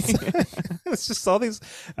it's just all these,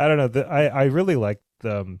 I don't know, I really like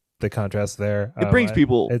the contrast there. It brings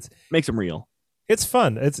people, It's makes them real. it's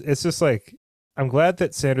fun. It's just like, I'm glad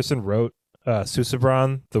that Sanderson wrote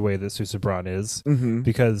Susebron the way that Susebron is, Mm-hmm.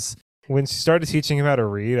 because when she started teaching him how to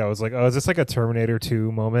read, I was like, oh, is this like a Terminator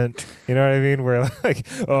 2 moment? You know what I mean? Where like,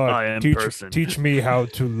 oh, I am person. teach me how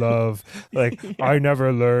to love. Like, Yeah. I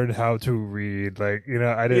never learned how to read. Like,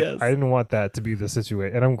 I Yes. didn't want that to be the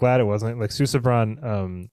situation. And I'm glad it wasn't. Like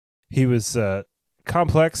Susebron, he was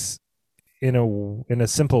complex in a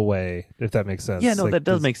simple way, if that makes Yeah, sense. no, Like that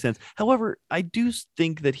does make sense. However, I do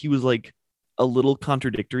think that he was like a little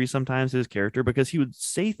contradictory sometimes, his character, because he would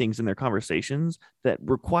say things in their conversations that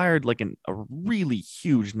required like a really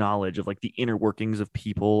huge knowledge of like the inner workings of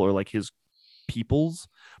people or like his peoples.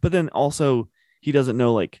 But then also he doesn't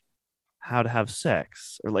know like how to have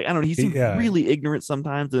sex or like I don't know. He seemed yeah, really ignorant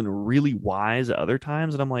sometimes and really wise at other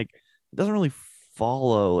times, and I'm like, it doesn't really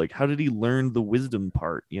follow. Like, how did he learn the wisdom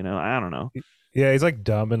part? I don't know. yeah, he's like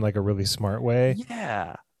dumb in like a really smart way.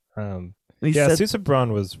 Yeah, Um, and he yeah, said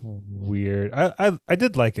Susebron was weird. I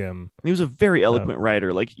did like him. he was a very Um, eloquent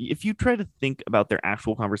writer. Like, if you try to think about their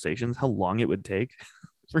actual conversations, how long it would take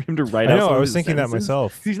for him to write I out know. some I of was his thinking that sentences,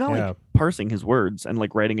 myself. he's not Yeah, like parsing his words and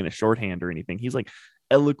like writing in a shorthand or anything. He's like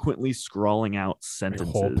eloquently scrawling out like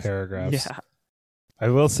whole sentences. paragraphs. Yeah. I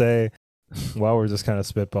will say, while we're just kind of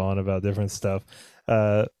spitballing about different stuff,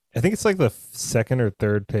 I think it's like the second or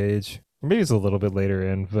third page, or maybe it's a little bit later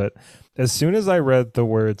in, but as soon as I read the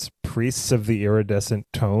words priests of the iridescent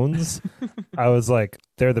tones, I was like,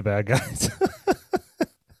 they're the bad guys.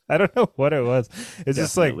 I don't know what it was. It's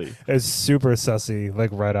just like, Definitely. it's super sussy, like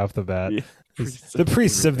right off the bat. Yeah. It's the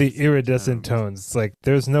priests of the iridescent tones. It's like,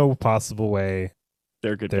 there's no possible way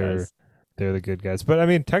They're good they're guys. they're the good guys. But I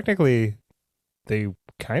mean, technically, they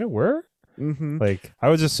kind of were. Mm-hmm. Like I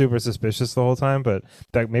was just super suspicious the whole time, but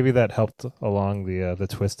that maybe that helped along the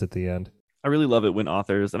twist at the end. I really love it when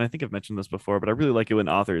authors, and I think I've mentioned this before, but I really like it when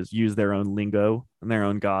authors use their own lingo and their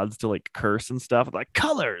own gods to like curse and stuff, like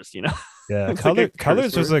colors. Yeah, It's like a curse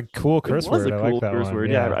colors was word. a cool It curse was a word. I like cool that curse one. word.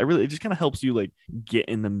 Yeah, Yeah. I really, it just kind of helps you like get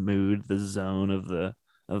in the mood, the zone of the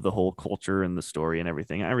whole culture and the story and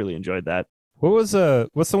everything. I really enjoyed that. What's the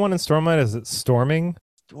one in Stormlight? Is it storming?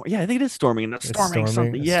 Yeah, I think it is storming and it's It's storming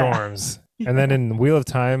something. storming. Yeah. Storms. And then in Wheel of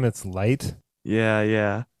Time, it's light. Yeah,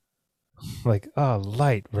 yeah. Like, oh,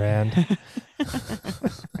 light, Rand.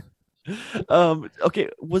 Okay,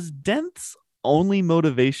 was Dent's only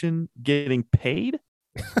motivation getting paid?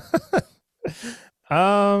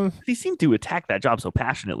 um, He seemed to attack that job so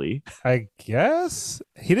passionately. I guess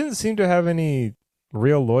he didn't seem to have any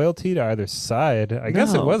real loyalty to either side. I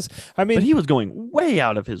guess it No, was. I but mean, he was going way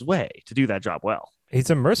out of his way to do that job well. he's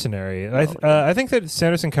a mercenary. Oh, yeah. I think that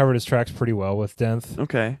Sanderson covered his tracks pretty well with Denth.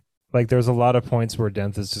 Okay. Like there's a lot of points where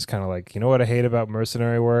Denth is just kind of like, you know what I hate about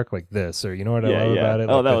mercenary work, like this, or you know what I Yeah, love yeah. about it.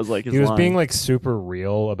 Oh, Like that was like his he was being line. like super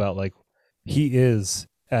real about like he is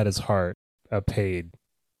at his heart a paid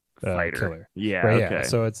Fighter. killer, Yeah. right? Okay. Yeah.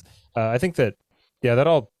 So it's I think that yeah that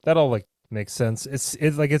all like makes sense. It's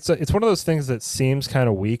like it's one of those things that seems kind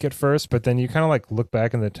of weak at first, but then you kind of like look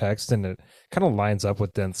back in the text and it kind of lines up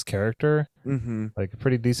with Denth's character Mm-hmm. like a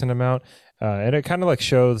pretty decent amount, and it kind of like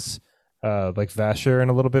shows like Vasher in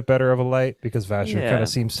a little bit better of a light because Vasher kind Yeah. of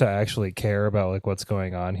seems to actually care about like what's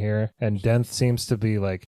going on here, and Denth seems to be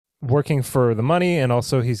like working for the money, and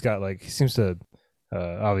also he seems to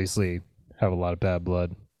obviously have a lot of bad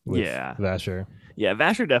blood with Yeah. Vasher. Yeah.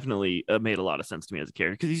 Vasher definitely made a lot of sense to me as a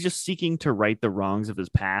character because he's just seeking to right the wrongs of his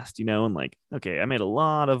past, and like, okay, I made a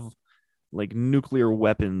lot of like nuclear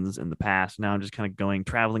weapons in the past. Now I'm just kind of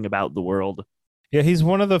traveling about the world. Yeah, he's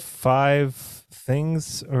one of the five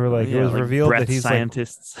things, or like it Yeah, was like revealed breath that he's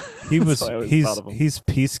scientists. he That's was what I always thought of him. he's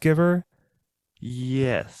peace giver.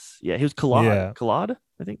 Yes. Yeah. He was Claude. Yeah, Claude?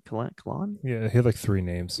 I think Claude. yeah, he had like three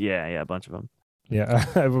names. Yeah. Yeah. A bunch of them. Yeah,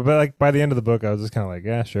 but like by the end of the book, I was just kind of like,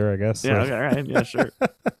 yeah, sure, I guess. Yeah. Like, Okay. All right. Yeah. Sure.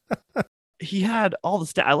 He had all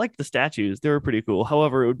the I liked the statues. They were pretty cool.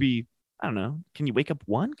 However, it would be, I don't know. Can you wake up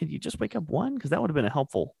one? Can you just wake up one? Because that would have been a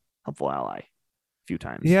helpful ally a few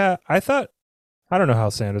times. yeah, I don't know how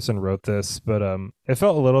Sanderson wrote this, but it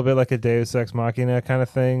felt a little bit like a Deus Ex Machina kind of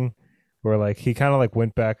thing, where like he kind of like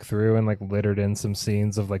went back through and like littered in some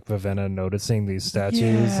scenes of like Vivenna noticing these statues,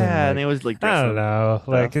 Yeah. And and they like always like dress I don't them. know,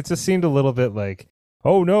 like it just seemed a little bit like,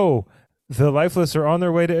 oh no, the lifeless are on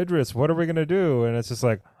their way to Idris. What are we gonna do? And it's just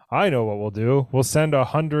like, I know what we'll do. We'll send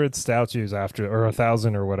 100 statues after, or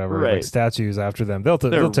 1,000 or whatever, like Right. statues after them. They'll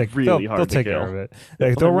They're take really they'll hard to take care kill. of it. They're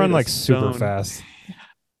Like they'll made run of like super stone. fast.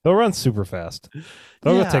 They'll run super fast.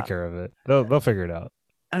 They'll go Yeah. take care of it. They'll figure it out.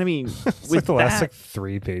 And I mean, It's with like the last that, like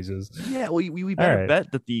 3 pages. yeah, we better right.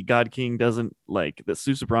 bet that the God King doesn't like that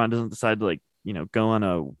Susebron doesn't decide to like go on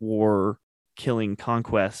a war killing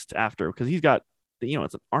conquest after because he's got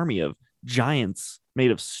it's an army of giants made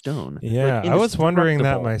of stone. Yeah, like, I was wondering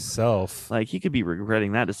that indestructible. myself. Like he could be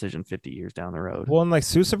regretting that decision 50 years down the road. Well, and like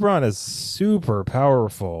Susebron is super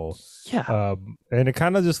powerful, Yeah, and it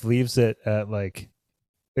kind of just leaves it at like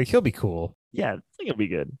he'll be cool. yeah, I think it'll be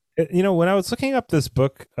good. When I was looking up this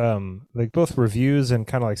book, like both reviews and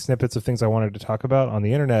kind of like snippets of things I wanted to talk about on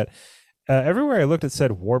the internet, everywhere I looked, it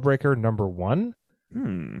said Warbreaker #1.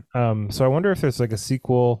 Hmm. So I wonder if there's like a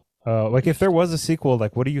sequel. Like if there was a sequel,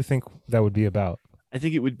 like what do you think that would be about? I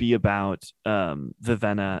think it would be about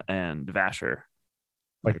Vivenna and Vasher, their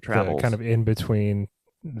Like the kind travels. of in between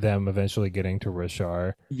them eventually getting to Rishar.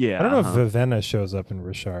 I don't Yeah, know if uh-huh. Vivenna shows up in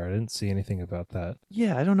Rishar. I didn't see anything about that.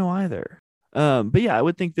 Yeah, I don't know either. But yeah, I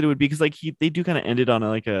would think that it would be because like they do kind of end it on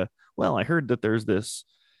like a well, I heard that there's this,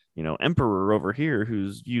 emperor over here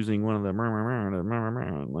who's using one of the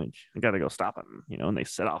like I gotta go stop him, and they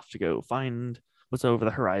set off to go find what's over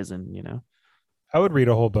the horizon. I would read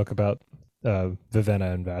a whole book about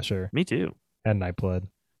Vivenna and Vasher Me too. and Nightblood.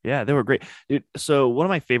 Yeah, they were great. Dude, so one of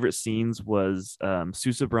my favorite scenes was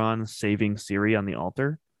Susebron saving Ciri on the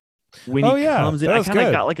altar. When he Oh yeah, comes in, that I was kind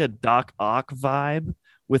of got good. like a Doc Ock vibe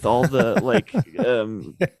with all the like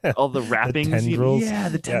Yeah, all the the wrappings. tendrils. Yeah,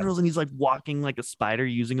 the Yeah, tendrils, and he's like walking like a spider,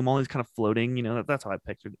 using them all. He's kind of floating. That's how I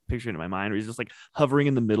pictured it in my mind. Where he's just like hovering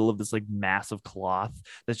in the middle of this like massive cloth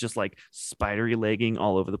that's just like spidery legging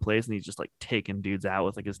all over the place, and he's just like taking dudes out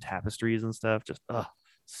with like his tapestries and stuff. Just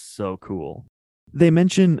so cool. They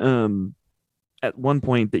mention at one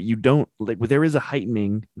point that you don't like where there is a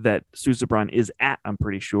heightening that Susebron is at, I'm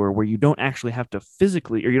pretty sure, where you don't actually have to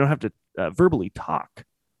physically or you don't have to verbally talk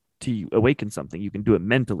to awaken something. You can do it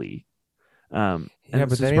mentally. yeah, And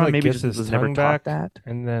but then he Susebron like maybe gets just his was never tongue taught back, that.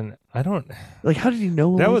 and then I don't. Like, how did he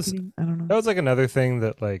know That was awakening? I don't know. that was like another thing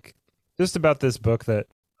that like just about this book that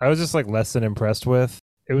I was just like less than impressed with.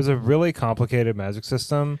 It was a really complicated magic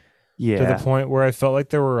system to the Yeah. point where I felt like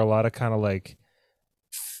there were a lot of kind of like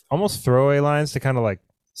almost throwaway lines to kind of like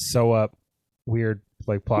sew up weird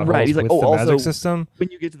like plot Right. holes He's like, with oh, the magic also, system. when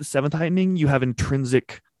you get to the seventh heightening, you have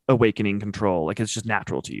intrinsic awakening control. Like, it's just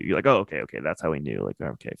natural to you. You're like, oh, okay, that's how we knew. Like,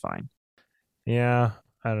 okay, fine. Yeah,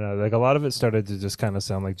 I don't know. Like a lot of it started to just kind of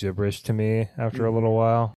sound like gibberish to me after a little Mm-hmm.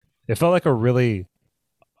 while. It felt like a really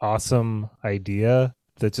awesome idea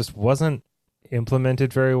that just wasn't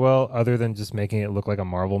implemented very well, other than just making it look like a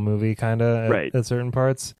Marvel movie kind of Right. at certain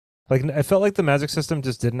parts. Like I felt like the magic system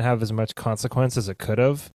just didn't have as much consequence as it could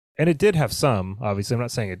have. And it did have some, obviously. I'm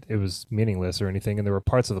not saying it was meaningless or anything. And there were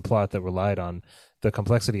parts of the plot that relied on the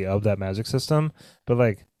complexity of that magic system. But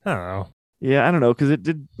like, I don't know. Yeah, I don't know, because it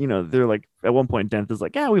did, they're like at one point Dent is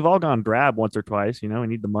like, yeah, we've all gone drab once or twice, we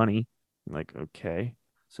need the money. I'm like, okay.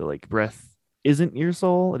 So like breath isn't your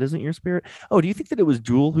soul, it isn't your spirit. Oh, do you think that it was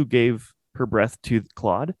Jewel who gave her breath to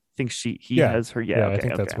Claude? Think he Yeah. has her? Yeah, Yeah, I okay,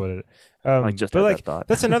 think that's okay. what it I like just but had that like thought.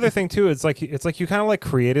 that's another thing too. It's like you kind of like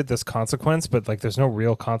created this consequence, but like there's no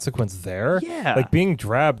real consequence there. Yeah. Like being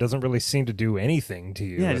drab doesn't really seem to do anything to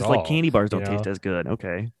you Yeah, at just like all, candy bars you don't taste know? as good.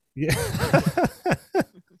 Okay. Yeah.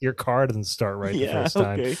 Your car doesn't start right the Yeah, first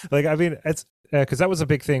time. okay. Like I mean, it's because that was a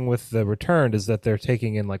big thing with the Returned is that they're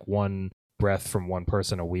taking in like one breath from one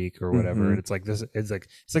person a week or whatever, Mm-hmm. and it's like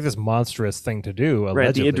this monstrous thing to do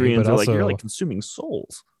Right. The allegedly, but Idrians are like, you're like also consuming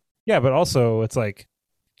souls. yeah, but also it's like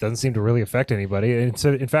doesn't seem to really affect anybody. And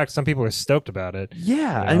so, in fact, some people are stoked about it.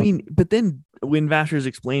 Yeah, You I know? mean, but then when Vasher's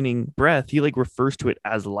explaining breath, he like refers to it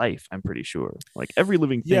as life. I'm pretty sure, like every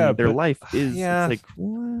living Yeah, thing, their but life is. It's yeah, like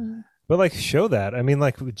what? but like show that. I mean,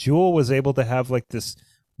 like Jewel was able to have like this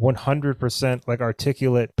 100% like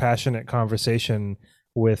articulate, passionate conversation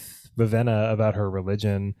with Vivenna about her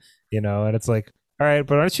religion. And it's like, all right,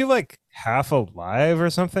 but aren't you like half alive or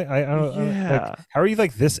something? I don't like. Yeah, How are you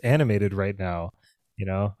like this animated right now?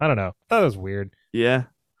 I don't know. That was weird. yeah,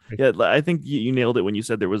 Like, yeah. I think you nailed it when you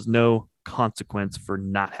said there was no consequence for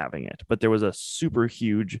not having it, but there was a super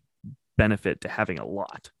huge benefit to having a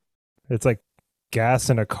lot. it's like gas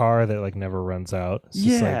in a car that like never runs out. It's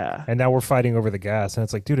just like, Yeah. and now we're fighting over the gas, and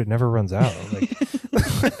it's like, dude, it never runs out. Like,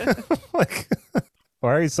 like,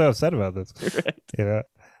 why are you so upset about this? Right. You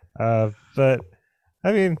know, but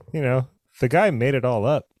I mean, the guy made it all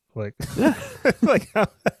up. Like, Yeah. like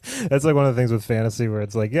that's like one of the things with fantasy where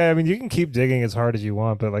it's like, yeah, I mean, you can keep digging as hard as you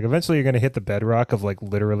want, but like eventually you're gonna hit the bedrock of like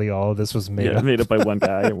literally all of this was made Yeah, up. made up by one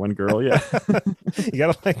guy and one girl. Yeah. You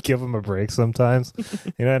gotta like give them a break sometimes,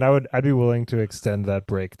 and I'd be willing to extend that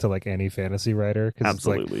break to like any fantasy writer because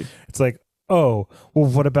Absolutely. it's like, oh, well,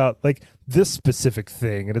 what about like this specific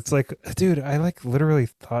thing? And it's like, dude, I like literally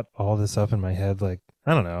thought all this up in my head. Like,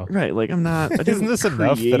 I don't know. Right. Like I'm not. I Isn't didn't this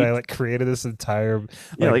enough that I create. like created this entire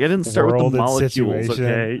Yeah. like Like I didn't start with the world and molecules. situation?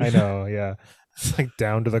 Okay. I know, yeah. It's like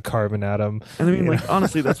down to the carbon atom. And I mean, You like, know?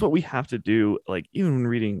 honestly, that's what we have to do. Like, even when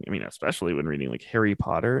reading, I mean, especially when reading like Harry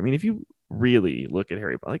Potter. I mean, if you really look at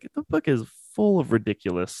Harry Potter, like the book is full of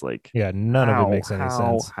ridiculous, like, Yeah, none of it makes any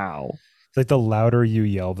how, sense. how. like the louder you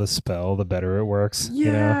yell the spell, the better it works.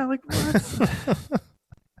 You know, Yeah, like what?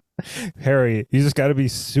 Harry, you just got to be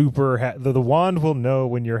super. The wand will know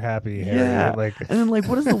when you're happy, Harry. Yeah. Like, And then like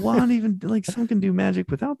what does the wand even like someone can do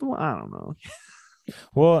magic without the wand? I don't know.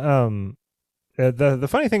 well, the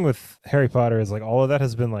funny thing with Harry Potter is like all of that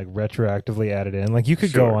has been like retroactively added in. Like you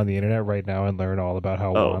could go Sure. on the internet right now and learn all about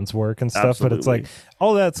how Oh, wands work and stuff, but it's like absolutely.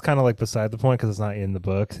 all that's kind of like beside the point because it's not in the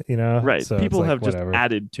book, you know. Right. So it's People like have just whatever,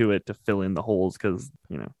 added to it to fill in the holes because,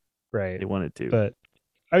 right? they wanted to. But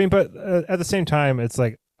I mean, but at the same time, it's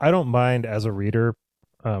like I don't mind as a reader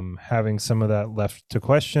having some of that left to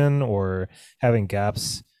question or having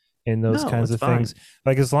gaps in those No, kinds it's of things. fine.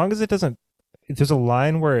 Like as long as it doesn't, there's a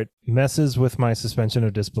line where it messes with my suspension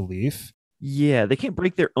of disbelief. Yeah, they can't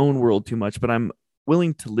break their own world too much, but I'm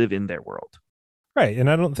willing to live in their world. Right. And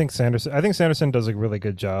I don't think Sanderson, I think Sanderson does a really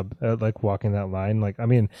good job at like walking that line. Like, I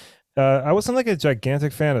mean, I wasn't like a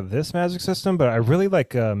gigantic fan of this magic system, but I really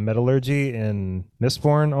like metallurgy in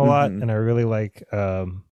Mistborn a lot. Hmm. And I really like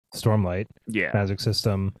Stormlight Yeah. magic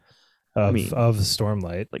system I mean, of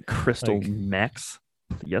Stormlight. like crystal Like, mechs.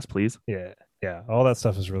 Yes, please. yeah, yeah, all that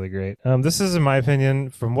stuff is really great. This is, in my opinion,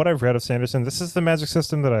 from what I've read of Sanderson, this is the magic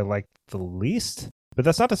system that I like the least. But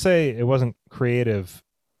that's not to say it wasn't creative,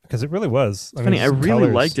 because it really was. It's I mean, funny. I some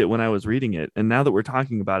really liked colors. it when I was reading it, and now that we're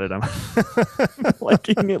talking about it, I'm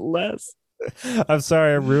liking it less. I'm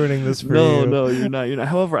sorry, I'm ruining this for No, you. no, you're not. You're not.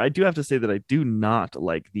 However, I do have to say that I do not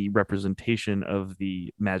like the representation of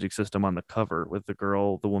the magic system on the cover with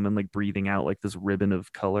the woman like breathing out like this ribbon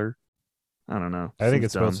of color. I don't know. I think Seems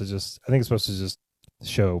it's supposed dumb. to just. I think it's supposed to just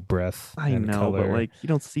show breath I and know, but color. like you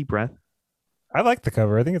don't see breath. I like the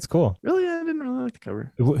cover. I think it's cool. Really, I didn't really like the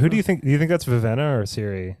cover. Who do Oh, you think? Do you think that's Vivenna or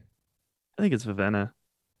Siri? I think it's Vivenna.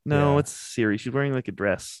 No, Yeah. it's Siri. She's wearing like a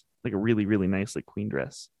dress, like a really, really nice like queen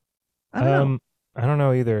dress. I don't know. Um, I don't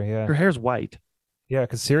know either. Yeah. Her hair's white. Yeah,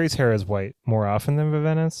 because Siri's hair is white more often than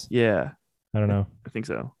Vivenna's. Yeah, I don't I, know. I think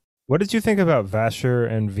so. What did you think about Vasher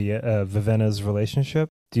and Vivenna's relationship?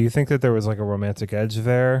 Do you think that there was like a romantic edge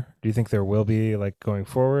there? Do you think there will be like going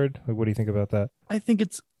forward? Like, what do you think about that? I think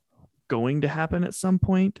it's going to happen at some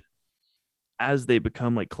point as they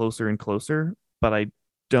become like closer and closer, but I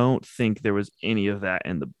don't think there was any of that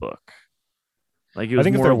in the book. Like it I was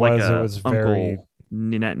think if more there of like was, it a was very uncle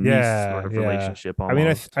niece sort yeah, of yeah. relationship I mean,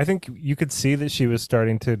 almost. I think you could see that she was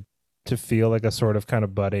starting to feel like a sort of kind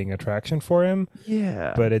of budding attraction for him,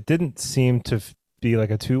 Yeah. but it didn't seem to be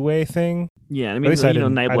like a two-way thing. Yeah, I At mean, least I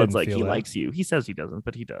Nightblood's didn't like feel he that. likes you. He says he doesn't,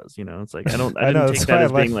 but he does. It's like I I didn't know take that's that why I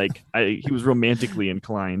as being like. like he was romantically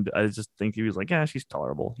inclined. I just think he was like, yeah, she's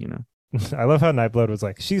tolerable. I love how Nightblood was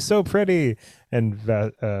like, "She's so pretty," and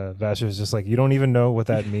Vasher's just like, "You don't even know what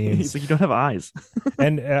that He's means." like, you don't have eyes.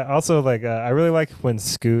 And also, like, I really like when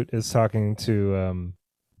Scoot is talking to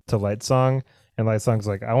Light Song, and Light Song's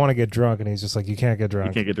like, "I want to get drunk," and he's just like, "You can't get You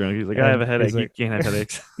drunk," can't get drunk. He's like, I have a and he's headache. You like, can't have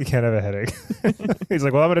headaches. "You can't have a headache." He's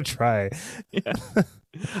like, "Well, I'm gonna try." Yeah. I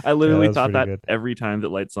Yeah, that literally was thought pretty that good. every time that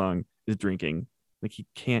Light Song is drinking. Like he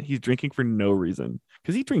can't, he's drinking for no reason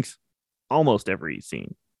because he drinks almost every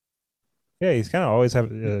scene. Yeah, he's kind of always have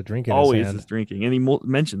He a drink in his always is hand. drinking, and he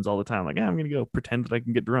mentions all the time, like, I'm gonna go pretend that I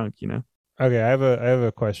can get drunk. Okay, I have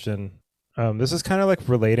a question. This is kind of like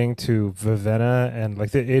relating to Vivenna and like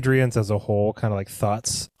the Adrians as a whole, kind of like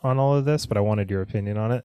thoughts on all of this, but I wanted your opinion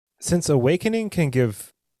on it. Since awakening can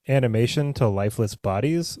give animation to lifeless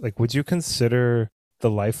bodies, like would you consider the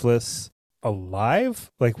lifeless alive?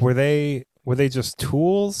 Like were they just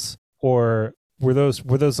tools or were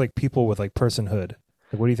those like people with like personhood?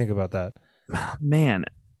 Like what do you think about that? Man,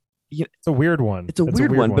 It's a weird one. it's a It's a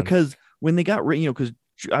weird weird one one. because when they got written, because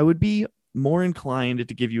I would be more inclined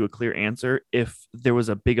to give you a clear answer if there was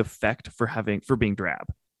a big effect for being drab.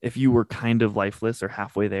 If you were kind of lifeless or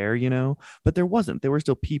halfway there. But there wasn't. There were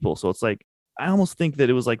still people. So it's like I almost think that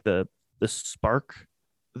it was like the spark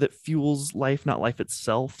that fuels life, not life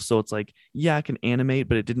itself. So it's like, yeah, I can animate,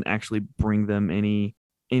 but it didn't actually bring them any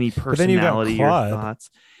But then you got personality or Claude, thoughts.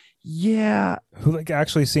 Yeah, who like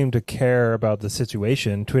actually seemed to care about the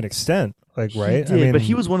situation to an extent, like he right? I did, but he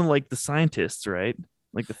mean, was one of like the scientists, right?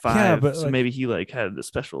 Like the yeah, five. but So like maybe he like had a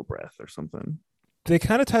special breath or something. they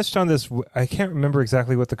kind of touched on this. I can't remember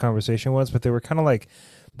exactly what the conversation was, but they were kind of like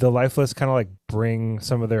the lifeless kind of like bring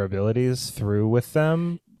some of their abilities through with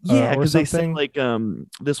them Yeah, or because they said something. like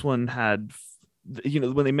this one had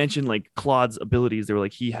when they mentioned like Claude's abilities, they were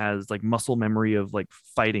like he has like muscle memory of like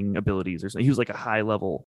fighting abilities or something. He was like a high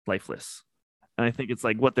level lifeless. And I think it's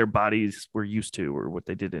like what their bodies were used to or what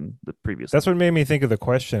they did in the previous That's life. what made me think of the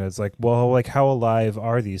question. It's like, well, like how alive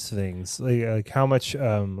are these things? Like how much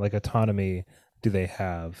like autonomy do they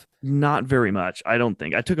have? Not very much, I don't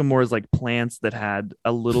think. I took them more as like plants that had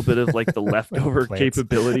a little bit of like the leftover Plants.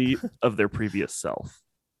 capability of their previous self.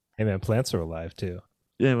 Hey man, plants are alive too.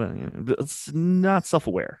 Yeah, well, yeah, it's not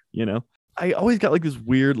self-aware, you know. I always got like this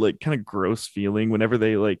weird, like kind of gross feeling whenever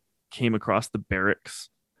they like came across the barracks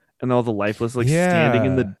and all the lifeless like standing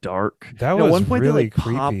in the Yeah, dark. that At was one point they really like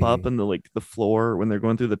pop up creepy. in the floor when they're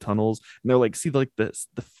going through the tunnels, and they're like see like the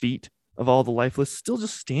feet of all the lifeless still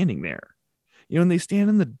just standing there. And they stand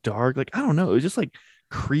in the dark. Like I don't know, it was just like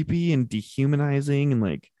creepy and dehumanizing and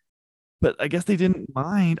like. But I guess they didn't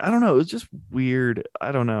mind. I don't know. It was just weird.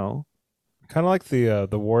 I don't know. Kind of like the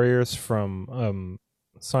warriors from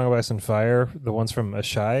Song of Ice and Fire, the ones from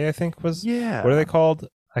Ashai, I think was. What are they Yeah. called?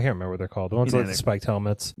 I can't remember what they're called. The ones with like the spiked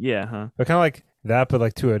helmets. Yeah, huh? They're kind of like that, but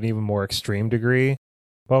like to an even more extreme degree.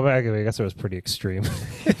 Well, I guess it was pretty extreme.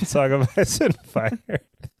 Song of Ice and Fire.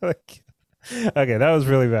 Like, okay, that was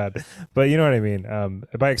really bad, but you know what I mean.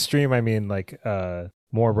 By extreme, I mean like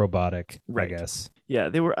more robotic, I Right. guess. Yeah,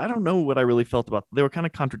 they were. I don't know what I really felt about. They were kind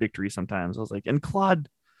of contradictory sometimes. I was like, and Claude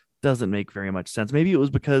doesn't make very much sense. Maybe it was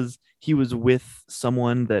because he was with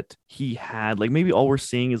someone that he had. Like maybe all we're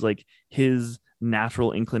seeing is like his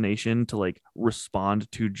natural inclination to like respond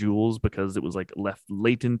to Jules because it was like left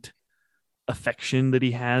latent affection that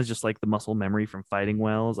he has, just like the muscle memory from fighting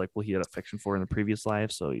well is like, well, he had affection for in the previous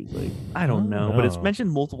life. So he's like, I I don't don't know. But it's know.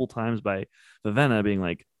 mentioned multiple times by Vivenna being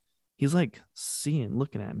like, he's like seeing,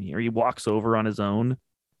 looking at me, or he walks over on his own.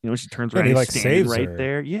 She turns And around, he he's like standing saves right her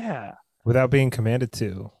there. Yeah. without being commanded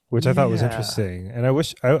to, which I thought was Yeah. interesting. And I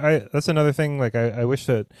wish I that's another thing. Like I wish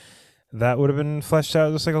that would have been fleshed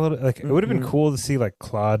out just like a little. Like it would have been Mm-hmm. cool to see like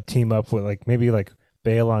Claude team up with like maybe like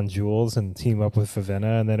bail on Jules and team up with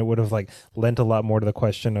Favenna, and then it would have like lent a lot more to the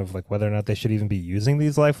question of like whether or not they should even be using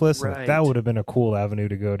these lifeless, and like that Right. would have been a cool avenue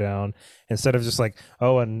to go down instead of just like,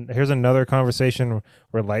 oh, and here's another conversation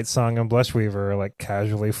where Light Song and Blushweaver are like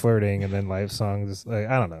casually flirting, and then Light Song just like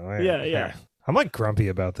I don't know. Yeah. Yeah. I'm like grumpy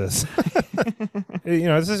about this.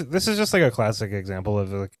 This is just like a classic example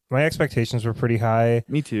of like my expectations were pretty high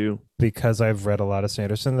Me too. because I've read a lot of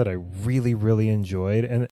Sanderson that I really, really enjoyed.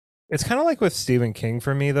 And it's kind of like with Stephen King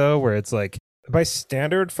for me, though, where it's like by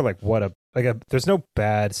standard for like what there's no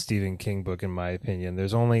bad Stephen King book in my opinion.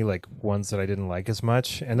 There's only like ones that I didn't like as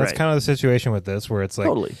much. And that's Right. kind of the situation with this, where it's like,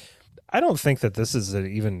 Totally. I don't think that this is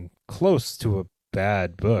even close to a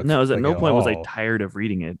bad book, No, it was at like no at point was I all. tired of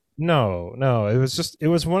reading it. No, no, it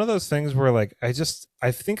was one of those things where like I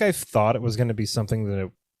think I thought it was going to be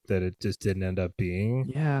something that it just didn't end up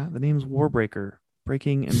being. Yeah. The name's Warbreaker,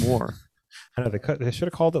 Breaking and War. I know they should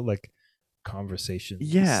have called it like Yeah,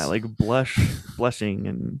 conversations. like blushing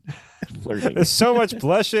and flirting. There's so much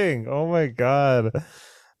blushing. Oh my god.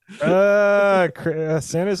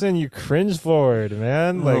 Sanderson, you cringe lord,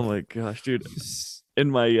 man. Oh Like, my gosh, dude. In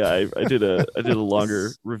my I did a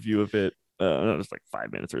longer review of it. Just like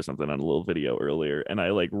 5 minutes or something on a little video earlier, and I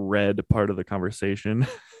like read part of the conversation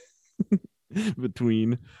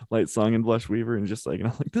between Light Song and Blush Weaver, and just like, and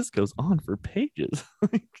I'm like, this goes on for pages.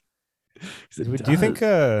 Like, 'cause it do you think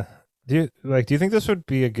does. do you think this would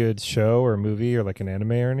be a good show or movie or like an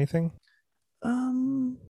anime or anything?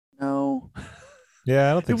 No, Yeah,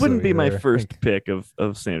 I don't it think so wouldn't be my either. I first think pick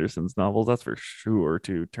of Sanderson's novels. That's for sure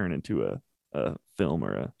to turn into a film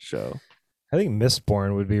or a show.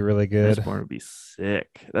 Mistborn would be really good. Mistborn would be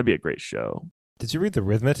sick. That'd be a great show. Did you read The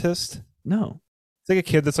Rhythmatist? No. It's like a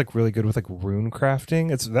kid that's like really good with like rune crafting.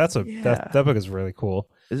 Yeah. That book is really cool.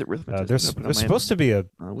 Is it Arithmetic? Nope, There's supposed to be a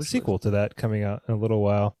wish list. sequel to that coming out in a little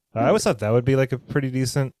while. I Really? always thought that would be like a pretty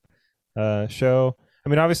decent show. I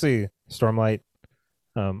mean, obviously Stormlight.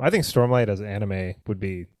 I think Stormlight as an anime would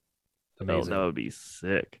be Oh, that amazing. would be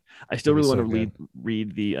sick. I still It'd be really want so to good.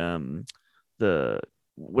 read the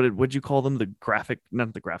what'd you call them? The graphic,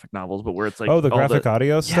 not the graphic novels, but where it's like Oh, the all the graphic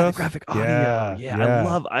audio yeah, the stuff. graphic audio. Yeah, Yeah,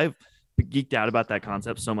 yeah. I've geeked out about that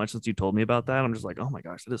concept so much since you told me about that. I'm just like, oh my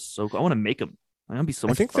gosh, that is so cool. I want to make them. That'd be so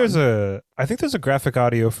much fun. I think there's a graphic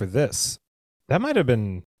audio for this. That might have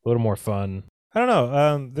been a little more fun. I don't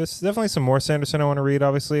know. There's definitely some more Sanderson I want to read,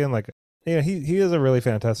 obviously, and like yeah, he is a really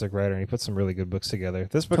fantastic writer and he puts some really good books together.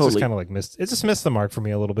 This book just Totally. kind of like missed the mark for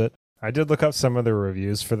me a little bit. I did look up some of the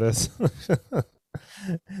reviews for this.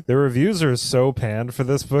 The reviews are so panned for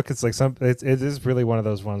this book. It's like it is really one of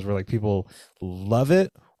those ones where like people love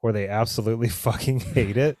it or they absolutely fucking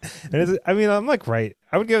hate it. And I mean, I'm like right.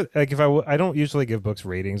 I would give like if I don't usually give books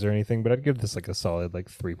ratings or anything, but I'd give this like a solid like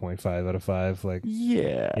 3.5 out of 5. Like,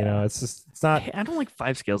 Yeah. it's just it's not. I don't like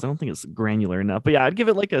 5 scales. I don't think it's granular enough. But yeah, I'd give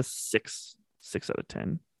it like a 6 out of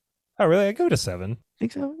 10. Oh, really? I go to 7.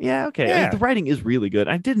 Think so? Yeah, okay. I mean, Yeah. the writing is really good.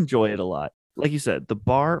 I did enjoy it a lot. like you said, the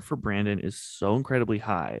bar for Brandon is so incredibly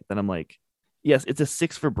high that I'm like, yes, it's a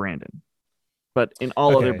 6 for Brandon, but in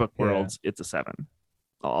all other Okay, book yeah. worlds, it's a 7.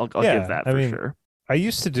 I'll give Yeah, that I for mean, sure. I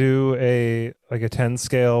used to do a 10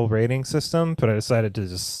 scale rating system, but I decided to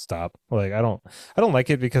just stop. Like I don't like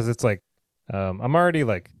it because it's like I'm already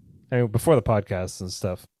like I mean before the podcast and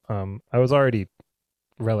stuff, I was already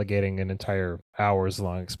relegating an entire hours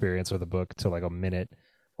long experience with a book to like a minute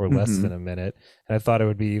or less Mm-hmm. than a minute. And I thought it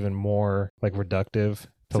would be even more like reductive to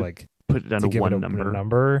To like put it down to to give it one a number.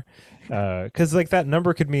 number. Cause like that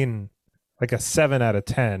number could mean like a 7 out of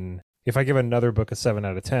 10. If I give another book a 7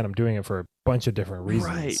 out of 10, I'm doing it for a bunch of different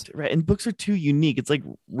Right, reasons. right. And books are too unique. It's like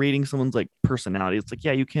rating someone's like personality. It's like,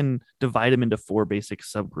 yeah, you can divide them into 4 basic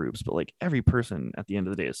subgroups, but like every person at the end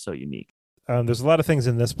of the day is so unique. There's a lot of things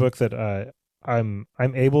in this book that I'm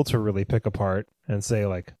able to really pick apart and say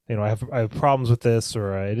like I have problems with this,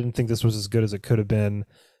 or I didn't think this was as good as it could have been.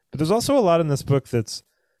 But there's also a lot in this book that's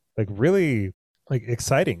like really like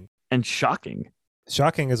exciting. And shocking.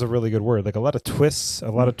 Shocking is a really good word. Like a lot of twists,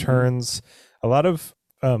 a lot of Mm-hmm. turns, a lot of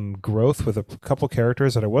growth with a couple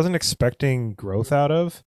characters that I wasn't expecting growth out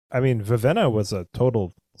of. I mean, Vivenna was a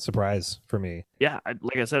total surprise for me. Yeah,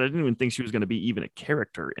 like I said, I didn't even think she was going to be even a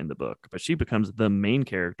character in the book, but she becomes the main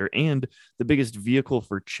character and the biggest vehicle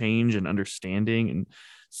for change and understanding and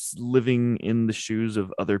living in the shoes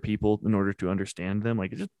of other people in order to understand them.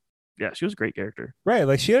 Like, it just, yeah, she was a great character. Right,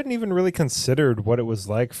 like she hadn't even really considered what it was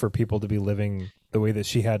like for people to be living the way that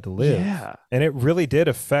she had to live. Yeah. And it really did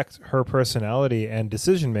affect her personality and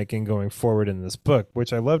decision making going forward in this book,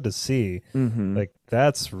 which I love to see. Mm-hmm. Like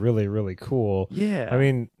that's really really cool. I Yeah.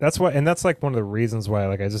 mean, that's why, and that's like one of the reasons why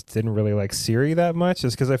like I just didn't really like Siri that much,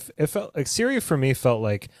 is because it felt like Siri for me felt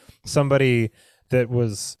like somebody that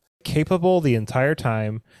was capable the entire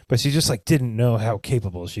time, but she just like didn't know how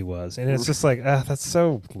capable she was, and it's just like that's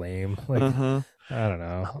so lame. Like Uh-huh. I don't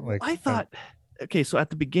know, like I thought, okay, so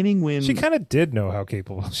at the beginning she when, kind of did know how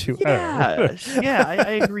capable she. I don't know. yeah, yeah,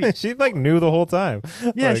 I agree. She like knew the whole time.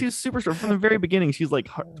 Yeah, Like, she's super strong from the very beginning. She's like,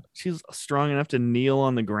 she's strong enough to kneel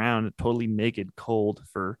on the ground, totally naked, cold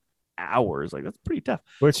for hours. Like that's pretty tough.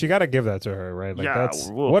 which you got to give that to her, right? Like Yeah. that's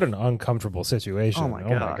what Woof. an uncomfortable Oh situation. my Oh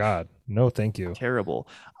my gosh. god, no, thank you. Terrible.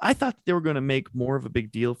 I thought they were going to make more of a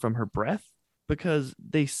big deal from her breath because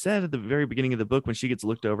they said at the very beginning of the book when she gets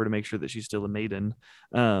looked over to make sure that she's still a maiden,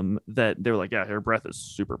 that they were like, yeah, her breath is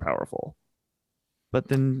super powerful. But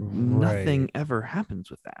then Right, nothing ever happens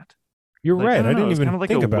with that. you're Like, I right. don't I know. didn't It's even kind of like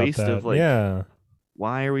a think about waste that. of like, Yeah,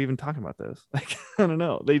 why are we even talking about this? Like, I don't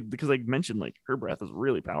know. They because like mentioned like her breath is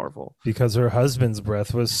really powerful. because her husband's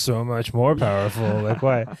breath was so much more powerful. Like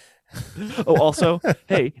why? Yeah. Oh, also,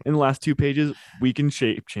 hey, in the last 2 pages, we can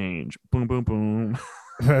shape change. Boom, boom, boom.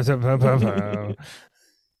 It's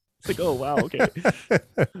like, oh wow, okay.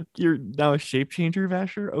 You're now a shape changer,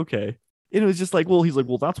 Vasher? Okay. And it was just like, well, he's like,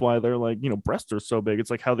 well, that's why they're like, breasts are so big. It's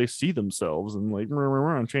like how they see themselves and like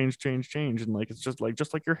change, change, change. And like it's just like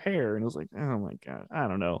your hair. And it was like, oh my God, I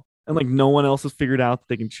don't know. And like no one else has figured out that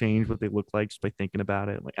they can change what they look like just by thinking about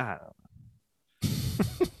it. Like, I don't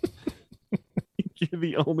know. You're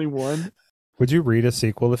the only one. Would you read a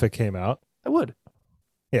sequel if it came out? I would.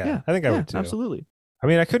 Yeah, Yeah. I think I Yeah, would too. absolutely. I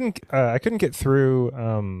mean, I couldn't get through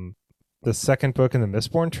the second book in the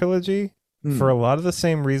Mistborn trilogy for Mm. a lot of the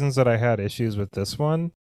same reasons that I had issues with this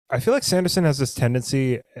one. I feel like Sanderson has this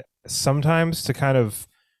tendency sometimes to kind of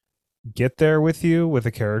get there with you with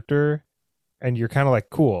a character, and you're kind of like,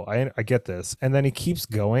 cool, I get this, and then he keeps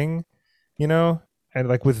going, you know. And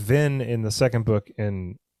like with Vin in the second book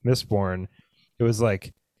in Mistborn, it was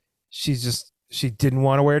like she didn't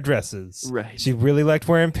want to wear dresses. She Right. really liked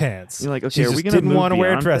wearing pants. You're like, okay, She are we just gonna didn't move want to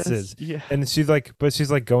wear beyond this? dresses. Yeah. And she's like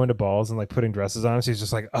going to balls and like putting dresses on. She's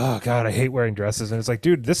just like, oh god, I hate wearing dresses. And it's like,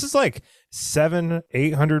 dude, this is like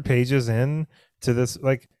 700-800 pages in to this.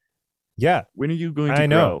 Like, yeah, When are you going to I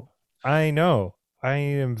know, grow? I know, I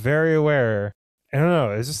am very aware. I don't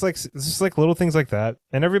know. It's just like little things like that.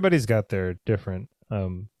 And everybody's got their different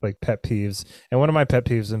like pet peeves. And one of my pet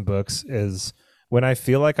peeves in books is when I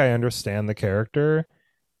feel like I understand the character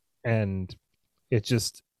and it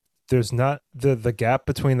just there's not the gap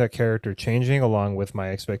between the character changing along with my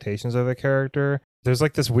expectations of the character. There's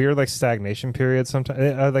like this weird like stagnation period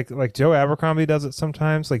sometimes. Like Joe Abercrombie does it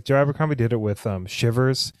sometimes. Like Joe Abercrombie did it with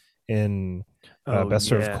Shivers in Oh Best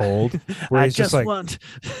Served yeah. Cold, where I he's just just like, want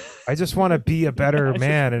I just want to be a better I just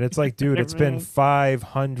man, want and to it's be like, dude, better, it's been man.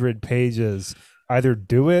 500 pages. Either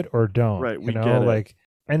do it or don't. Right, You we know, get it. like,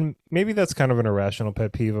 and maybe that's kind of an irrational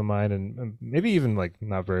pet peeve of mine, and maybe even like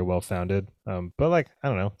not very well founded. But like, I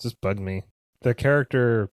don't know, it just bugged me. The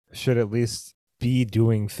character should at least be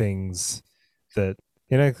doing things that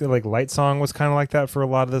You know, like Light Song was kind of like that for a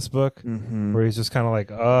lot of this book, Mm-hmm. where he's just kind of like,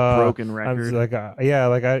 Broken I'm just record. like, yeah,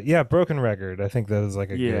 like yeah, broken record. I think that is like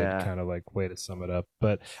a good Yeah. kind of like way to sum it up.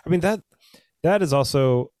 But I mean that is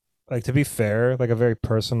also like, to be fair, like a very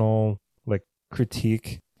personal like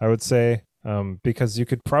critique, I would say, because you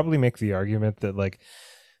could probably make the argument that like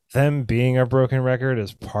them being a broken record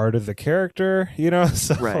is part of the character, you know.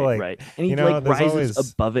 So Right, like, right. And he you like know, there's rises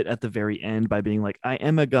always, above it at the very end by being like, I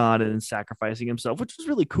am a god and sacrificing himself, which was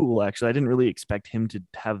really cool, actually. I didn't really expect him to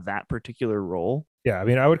have that particular role. yeah, I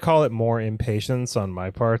mean, I would call it more impatience on my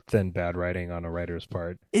part than bad writing on a writer's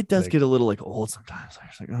part. It does Like, get a little like old sometimes. I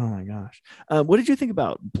was like, oh my gosh. What did you think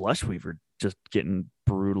about Blushweaver just getting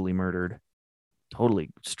brutally murdered? Totally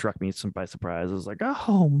struck me by surprise. I was like,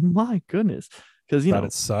 oh my goodness. Because, thought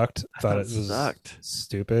it sucked, I thought thought it it was sucked.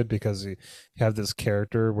 stupid because you have this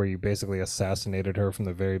character where you basically assassinated her from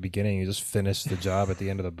the very beginning. You just finished the job at the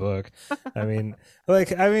end of the book. I mean,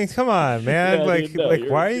 come on, man. Yeah, dude, no,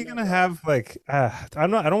 Why are you you're not gonna wrong. have like? I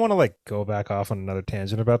don't want to like go back off on another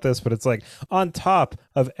tangent about this, but it's like on top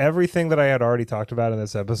of everything that I had already talked about in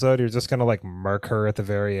this episode, you're just gonna like murk her at the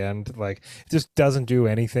very end. Like, it just doesn't do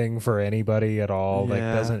anything for anybody at all. Like,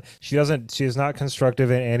 Yeah. she is not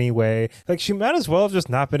constructive in any way. Like, she might as well have just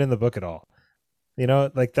not been in the book at all. You know,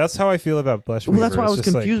 like that's how I feel about Blush Well, that's Weaver. why I It's was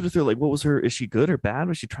just like, confused with her. Like, what was her? Is she good or bad?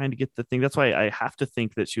 Was she trying to get the thing? That's why I have to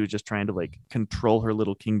think that she was just trying to like control her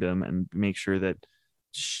little kingdom and make sure that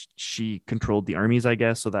she controlled the armies, I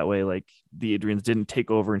guess. So that way, like the Adrians didn't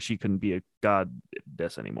take over and she couldn't be a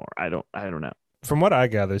goddess anymore. I don't know. from what I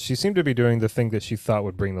gather, she seemed to be doing the thing that she thought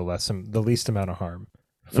would bring the least amount of harm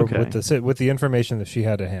for Okay. with the information that she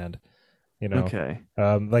had to hand. You know, Okay.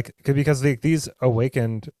 like because these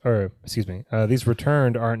awakened, or excuse me, these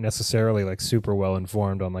returned aren't necessarily like super well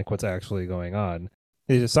informed on like what's actually going on.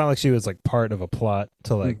 It's not like she was like part of a plot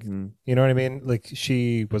to like, Mm-hmm. you know what I mean? Like,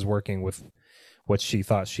 she was working with what she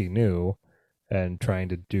thought she knew and trying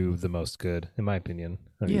to do the most good, in my opinion.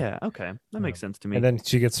 I mean, Yeah. Okay. That makes sense to and me. then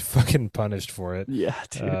she gets fucking punished for it, Yeah,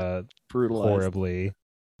 dude. uh, Brutalized. horribly.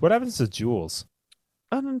 What happens to Jules?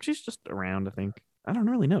 She's just around. I think. I don't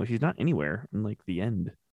really know. She's not anywhere in like the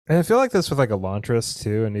end. And I feel like this with like Elantris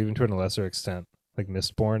too, and even to a lesser extent, like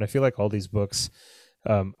Mistborn. I feel like all these books,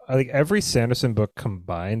 I think every Sanderson book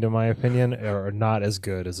combined, in my opinion, are not as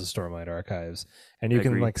good as the Stormlight Archives. And I you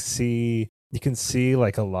agree. can see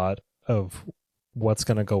like a lot of what's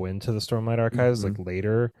going to go into the Stormlight Archives Mm-hmm. like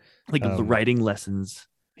later. Like the Um, writing lessons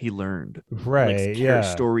he learned, like right? Yeah.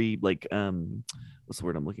 story, like what's the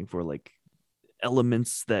word I'm looking for? Like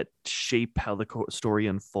elements that shape how the story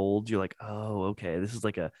unfolds. You're like, oh, okay, this is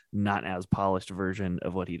like a not as polished version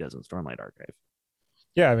of what he does in Stormlight Archive.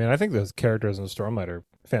 Yeah, I mean, I think those characters in Stormlight are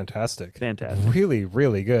fantastic, Fantastic. really,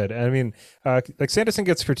 really good. I mean, like Sanderson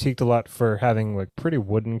gets critiqued a lot for having like pretty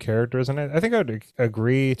wooden characters, and I think I would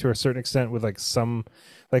agree to a certain extent with like some,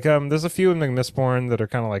 like there's a few in the Mistborn that are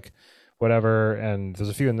kind of like whatever, and there's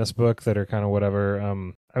a few in this book that are kind of whatever.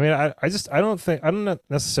 I mean, I don't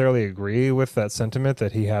necessarily agree with that sentiment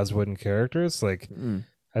that he has wooden characters. Like, Mm.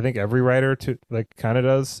 I think every writer to like kind of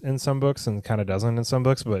does in some books and kind of doesn't in some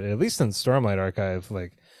books, but at least in Stormlight Archive,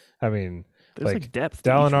 like, I mean, There's like like depth to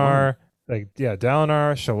each one. Dalinar, like yeah,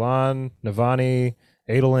 Dalinar, Shallan, Navani,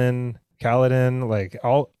 Adolin, Kaladin, like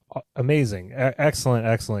all amazing, excellent,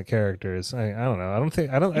 excellent characters. I don't know. I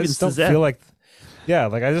Even just don't feel Sazeth. like, yeah,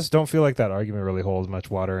 like I just don't feel like that argument really holds much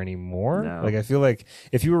water anymore. Like, No. I feel like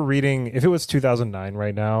if it was 2009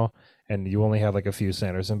 right now and you only had like a few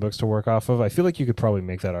Sanderson books to work off of, I feel like you could probably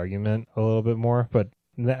make that argument a little bit more. But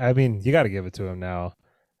I mean, you got to give it to him now,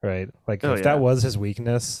 right? Like, Oh if that yeah. was his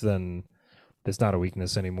weakness, then it's not a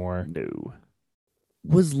weakness anymore. No.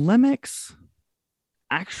 Was Lemex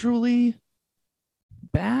actually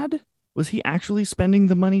bad? Was he actually spending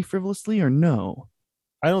the money frivolously or no?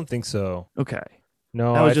 I don't think so. Okay.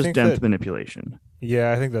 No, That was I just think that, dense manipulation.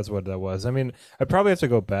 yeah, I think that's what that was. I mean, I probably have to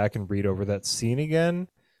go back and read over that scene again,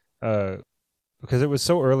 uh, because it was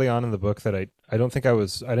so early on in the book that I don't think I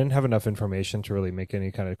didn't have enough information to really make any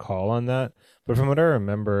kind of call on that. But from what I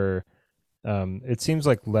remember, it seems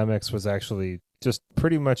like Lemex was actually just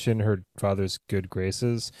pretty much in her father's good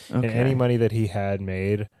graces, and any Okay. money that he had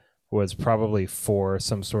made was probably for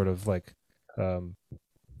some sort of like um,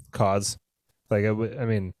 cause. Like, I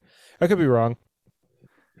mean, I could be wrong,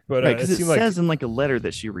 but Right, because it it seemed like, says in like a letter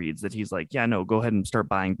that she reads that he's like, yeah, no, go ahead and start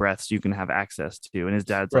buying breaths you can have access to. And his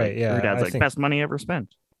dad's right. like, her Yeah, dad's like, best money ever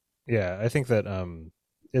spent. I think that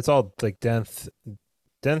it's all like Denth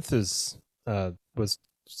is was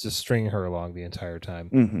just stringing her along the entire time.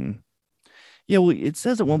 Mm-hmm. Yeah, well, it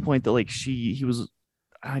says at one point that like he was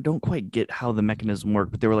I don't quite get how the mechanism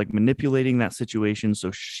worked, but they were like manipulating that situation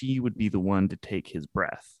so she would be the one to take his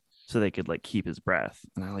breath, so they could like keep his breath.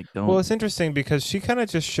 And I like Well, don't it's interesting because she kind of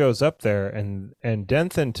just shows up there, and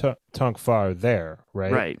Denth and Tonk Fa are there,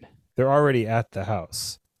 right? right. They're already at the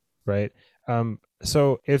house, right?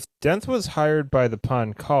 So if Denth was hired by the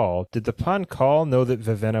Pon Call, did the Pon Call know that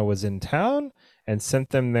Vivenna was in town and sent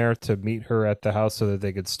them there to meet her at the house so that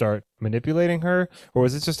they could start manipulating her? Or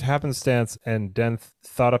was it just happenstance and Denth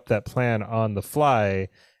thought up that plan on the fly?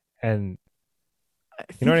 And I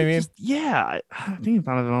you know think what I he mean? just yeah, I think he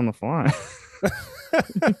thought of it on the fly.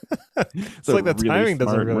 It's It's a like the really timing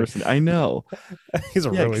doesn't smart really. mercenary. I know. He's a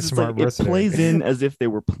Yeah, really because it's like smart it mercenary. plays in as if they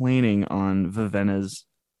were planning on Vivenna's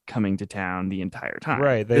coming to town the entire time.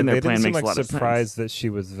 Right. They Then their they didn't plan seem makes a like lot of sense. surprised that she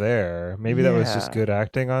was there. Maybe that was just Yeah. good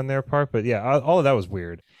acting on their part, but yeah, all of that was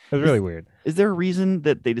weird. It was really Is weird. is there a reason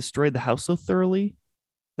that they destroyed the house so thoroughly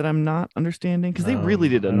that I'm not understanding? Because they really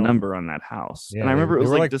did a I don't. number on that house. And Yeah, I remember it they was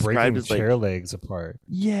were like like described breaking as like, chair legs apart.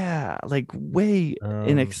 yeah, like way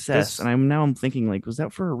in excess. And This I'm thinking like, was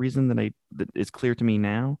that for a reason that is clear to me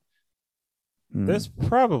now? there's Hmm.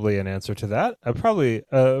 probably an answer to that.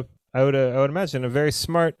 I would imagine a very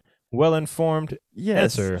smart, well informed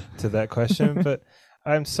Yes. answer to that question, but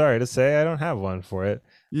I'm sorry to say I don't have one for it.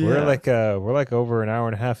 Yeah. We're like over an hour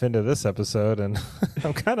and a half into this episode, and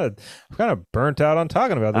I'm kind of burnt out on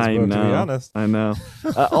talking about this I book, to be know. honest. I know.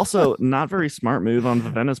 Also, not very smart move on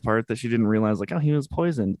Vivenna's part that she didn't realize, like, oh, he was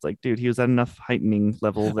poisoned. It's like, dude, he was at enough heightening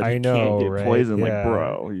level that he I can't know, get right? poisoned. Like, Yeah.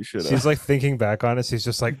 bro, you should She's have. like thinking back on it. She's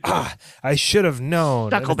just like, I should have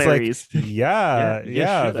known. And it's like, Huckleberries. Yeah, yeah, you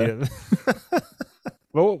yeah. should have.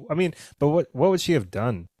 Well, I mean, but what would she have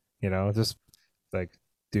done? Just like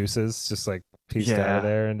deuces, just like pieced out of Yeah.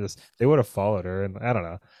 there, and just they would have followed her. And I don't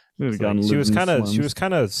know. Would have It's like gone she lived was in the kind of she slums. was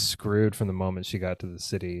kind of screwed from the moment she got to the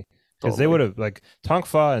city because they Totally. would have like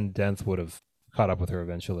Tongfa and Denth would have caught up with her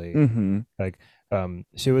eventually. Mm-hmm. Like,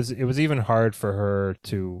 it was even hard for her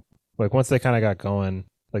to like once they kind of got going,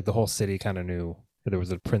 like the whole city kind of knew that there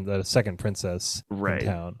was a second princess in Right.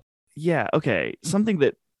 town. Yeah. Okay. Something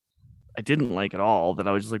that I didn't like at all that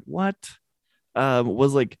I was just like, what?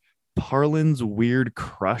 Was like Parlin's weird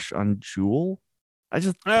crush on Jewel. That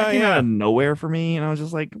Oh came out yeah, of nowhere for me, and I was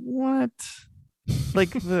just like, what?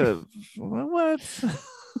 Like the what?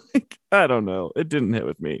 Like, I don't know. It didn't hit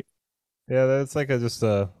with me. yeah. That's like just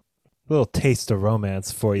a little taste of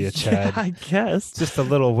romance for you, Yeah, Chad. I guess. Just a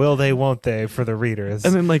little will they, won't they for the And readers.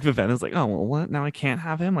 then like Vivenna's like, oh well, what? Now I can't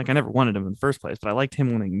have him. Like I never wanted him in the first place, but I liked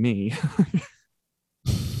him wanting me.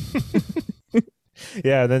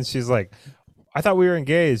 Yeah, then she's like, I thought we were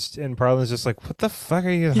engaged, and Parlin's just like, what the fuck are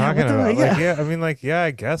you Yeah, talking what the about? Like, yeah. yeah, I mean, like, yeah,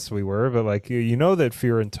 I guess we were, but like, you know that for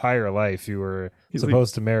your entire life you were He's like,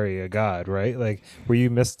 supposed to marry a god, right? Like,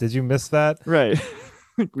 did you miss that? right.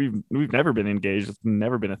 Like we've never been engaged. It's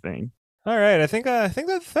never been a thing. All right, I think that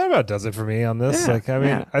about does it for me on this. Yeah, Like, I mean,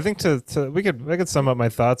 yeah. I think to I could sum up my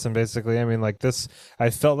thoughts, and basically, I mean, like this, I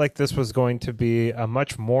felt like this was going to be a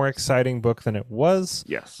much more exciting book than it was,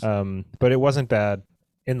 Yes. but it wasn't bad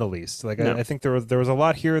in the least. Like, No. I think there was a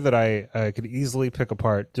lot here that I could easily pick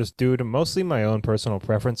apart just due to mostly my own personal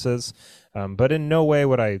preferences, but in no way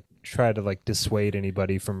would I try to like dissuade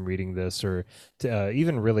anybody from reading this or to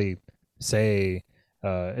even really say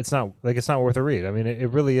it's not worth a read. I mean, it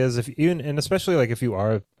really is. If even and especially like if you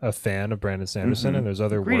are a fan of Brandon Sanderson Mm-hmm. and there's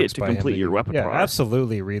other Read it works to by him complete that your yeah, repertoire.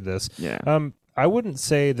 absolutely read this. Yeah. I wouldn't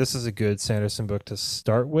say this is a good Sanderson book to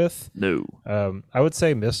start with. No. I would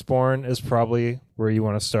say Mistborn is probably where you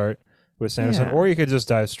want to start with Sanderson, Yeah. or you could just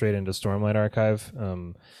dive straight into Stormlight Archive.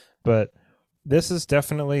 But this is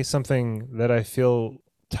definitely something that I feel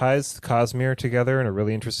ties Cosmere together in a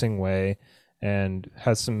really interesting way and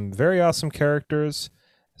has some very awesome characters,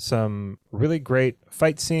 some really great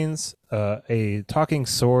fight scenes, a talking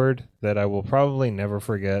sword that I will probably never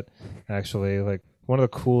forget, actually, like one of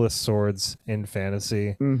the coolest swords in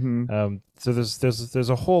fantasy. Mm-hmm. So there's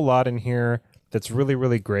a whole lot in here that's really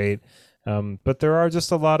really great, but there are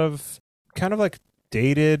just a lot of kind of like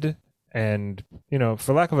dated and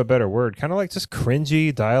for lack of a better word, kind of like just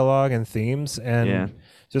cringy dialogue and themes, Yeah. and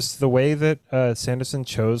just the way that Sanderson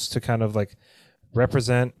chose to kind of like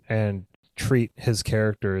represent and treat his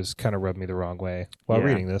characters kind of rubbed me the wrong way while Yeah.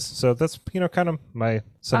 reading this. So that's kind of my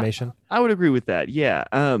summation. I would agree with that. Yeah.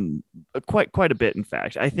 Quite a bit, in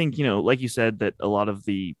fact. I think, like you said, that a lot of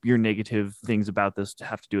your negative things about this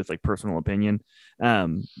have to do with like personal opinion.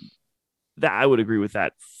 Um, that I would agree with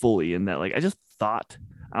that fully, in that like I just thought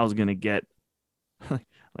I was gonna get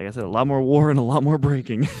like I said, a lot more war and a lot more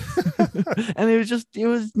breaking. And it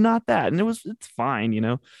was not that. And it's fine, you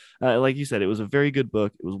know. Like you said, it was a very good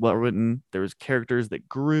book. It was well written. There was characters that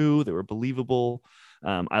grew, that were believable.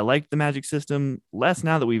 I liked the magic system less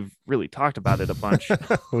now that we've really talked about it a bunch.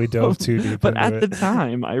 We dove too deep But into at it. the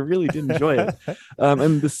time, I really did enjoy it.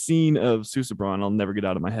 And the scene of Susebron, I'll never get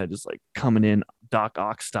out of my head, just like coming in Doc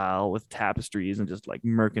Ock style with tapestries and just like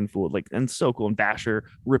murking food, like, and so cool. And Basher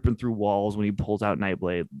ripping through walls when he pulls out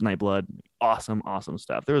Nightblood. Awesome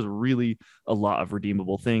stuff. There was really a lot of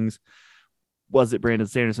redeemable things. Was it Brandon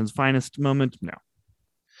Sanderson's finest moment? No.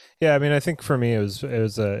 Yeah, I mean, I think for me it was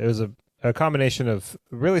a combination of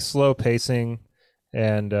really slow pacing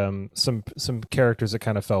and some characters that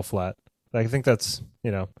kind of fell flat. Like, I think that's,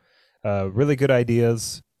 you know, really good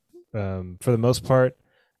ideas for the most part.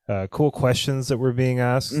 Cool questions that were being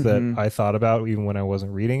asked that I thought about even when I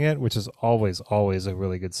wasn't reading it, which is always a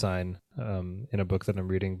really good sign in a book that I'm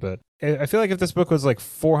reading. But I feel like if this book was like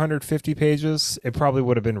 450 pages, it probably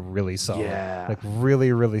would have been really solid. Yeah. Like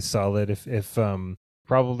really solid. If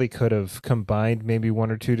probably could have combined maybe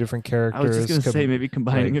one or two different characters. I was just gonna say maybe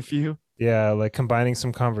combining a few. Yeah, like combining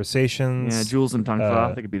some conversations. Yeah, Jules and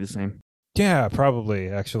Tongfa, they could be the same. Yeah, probably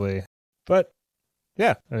actually. But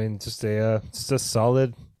yeah, I mean, just a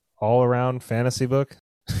solid all around fantasy book.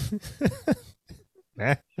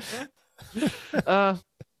 Yeah,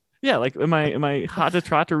 like am I hot to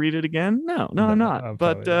trot to read it again? No, I'm not.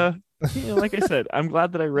 But you know, like I said, I'm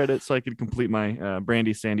glad that I read it so I could complete my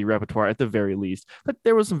Brandy Sandy repertoire at the very least. But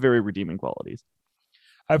there was some very redeeming qualities.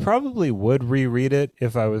 I probably would reread it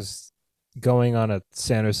if I was going on a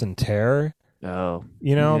Sanderson tear. Oh,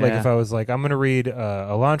 you know, like if I was like, I'm gonna read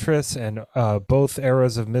Elantris and both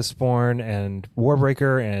eras of Mistborn and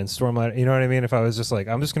Warbreaker and Stormlight. You know what I mean? If I was just like,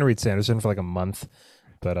 I'm just gonna read Sanderson for like a month,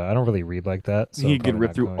 but I don't really read like that. So you could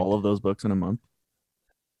rip through all of those books in a month.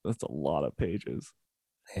 That's a lot of pages.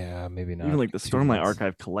 Yeah, maybe not. Even like the Stormlight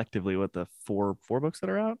archive collectively, with the four books that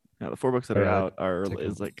are out. Yeah, the 4 books that are out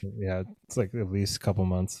is like, yeah, it's like at least a couple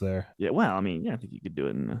months there. Yeah, well, I mean, yeah, I think you could do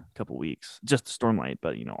it in a couple weeks, just Stormlight,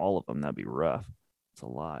 but you know, all of them, that'd be rough. It's a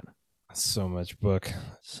lot. So much book.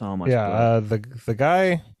 So much. Yeah, book. The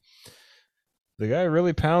guy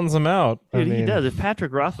really pounds them out. Dude, he does. If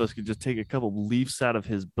Patrick Rothfuss could just take a couple leaves out of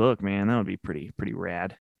his book, man, that would be pretty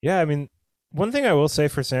rad. Yeah, I mean, one thing I will say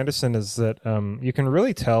for Sanderson is that you can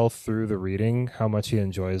really tell through the reading how much he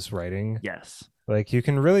enjoys writing. Yes. Like you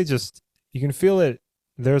can really you can feel it.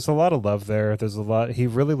 There's a lot of love there. There's a lot. He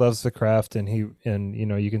really loves the craft, and you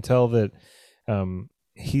know, you can tell that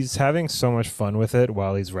he's having so much fun with it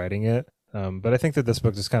while he's writing it. But I think that this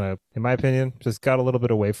book just kind of, in my opinion, just got a little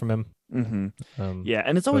bit away from him. Yeah,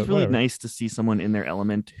 and it's always really nice to see someone in their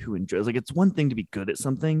element who enjoys. Like, it's one thing to be good at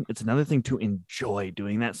something; it's another thing to enjoy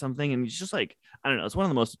doing that something. And it's just like, I don't know. It's one of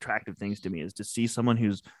the most attractive things to me is to see someone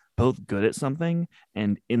who's both good at something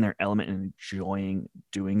and in their element and enjoying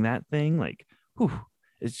doing that thing. Like, whew,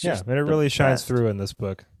 it's just and it really shines through in this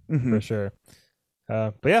book for sure.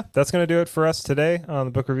 But yeah, that's going to do it for us today on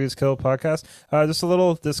the Book Reviews Kill podcast. Just a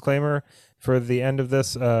little disclaimer for the end of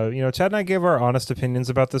this. You know, Chad and I gave our honest opinions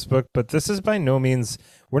about this book, but this is by no means,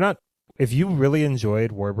 we're not, if you really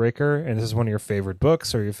enjoyed Warbreaker and this is one of your favorite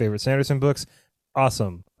books or your favorite Sanderson books,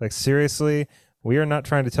 awesome. Like, seriously, we are not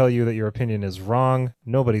trying to tell you that your opinion is wrong.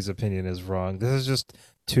 Nobody's opinion is wrong. This is just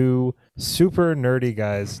two super nerdy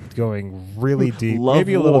guys going really deep,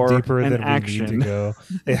 maybe a little deeper than we need to go.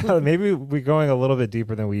 Yeah, maybe we're going a little bit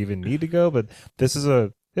deeper than we even need to go, but this is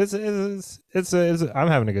I'm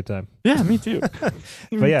having a good time. Yeah, me too.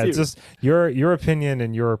 But yeah, it's just your opinion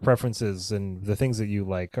and your preferences and the things that you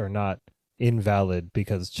like are not invalid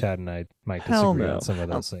because Chad and I might disagree on some of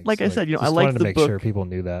those things. Like I said, you know, I wanted to make book. Sure people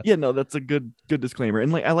knew that. Yeah, no, that's a good disclaimer.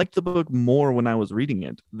 And like, I liked the book more when I was reading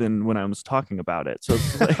it than when I was talking about it. So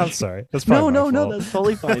like, I'm sorry. That's probably no, that's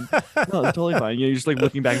totally fine. No, it's totally fine. You're just like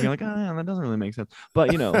looking back and you're like, oh, yeah, that doesn't really make sense.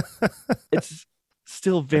 But you know, it's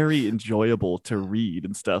still very enjoyable to read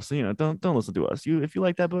and stuff. So you know, don't listen to us. If you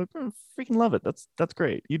like that book, freaking love it. That's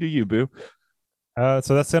great. You do you, boo. So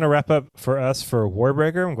that's going to wrap up for us for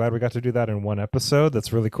Warbreaker. I'm glad we got to do that in one episode.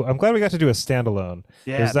 That's really cool. I'm glad we got to do a standalone.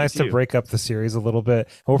 Yeah, it was nice to break up the series a little bit.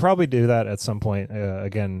 And we'll probably do that at some point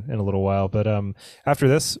again in a little while. But after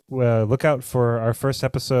this, look out for our first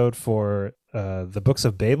episode for the Books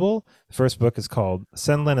of Babel. The first book is called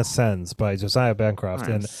Senlin Ascends by Josiah Bancroft.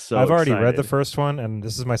 And I've already read the first one, and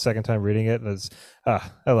this is my second time reading it. I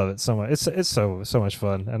love it so much. It's so much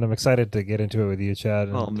fun. And I'm excited to get into it with you, Chad,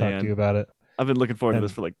 and talk to you about it. I've been looking forward to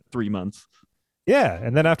this for like 3 months. Yeah,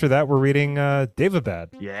 and then after that, we're reading Daevabad.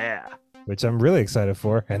 Yeah. which I'm really excited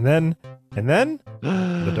for. And then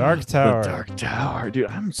The Dark Tower. The Dark Tower. Dude,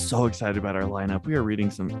 I'm so excited about our lineup. We are reading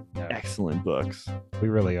some Yeah. excellent books. We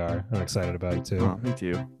really are. I'm excited about it too. Oh, me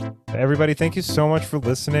too. Everybody, thank you so much for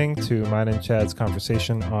listening to mine and Chad's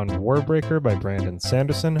conversation on Warbreaker by Brandon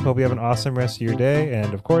Sanderson. Hope you have an awesome rest of your day,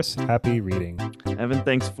 and of course, happy reading. Evan,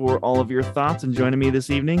 thanks for all of your thoughts and joining me this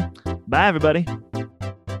evening. Bye, everybody.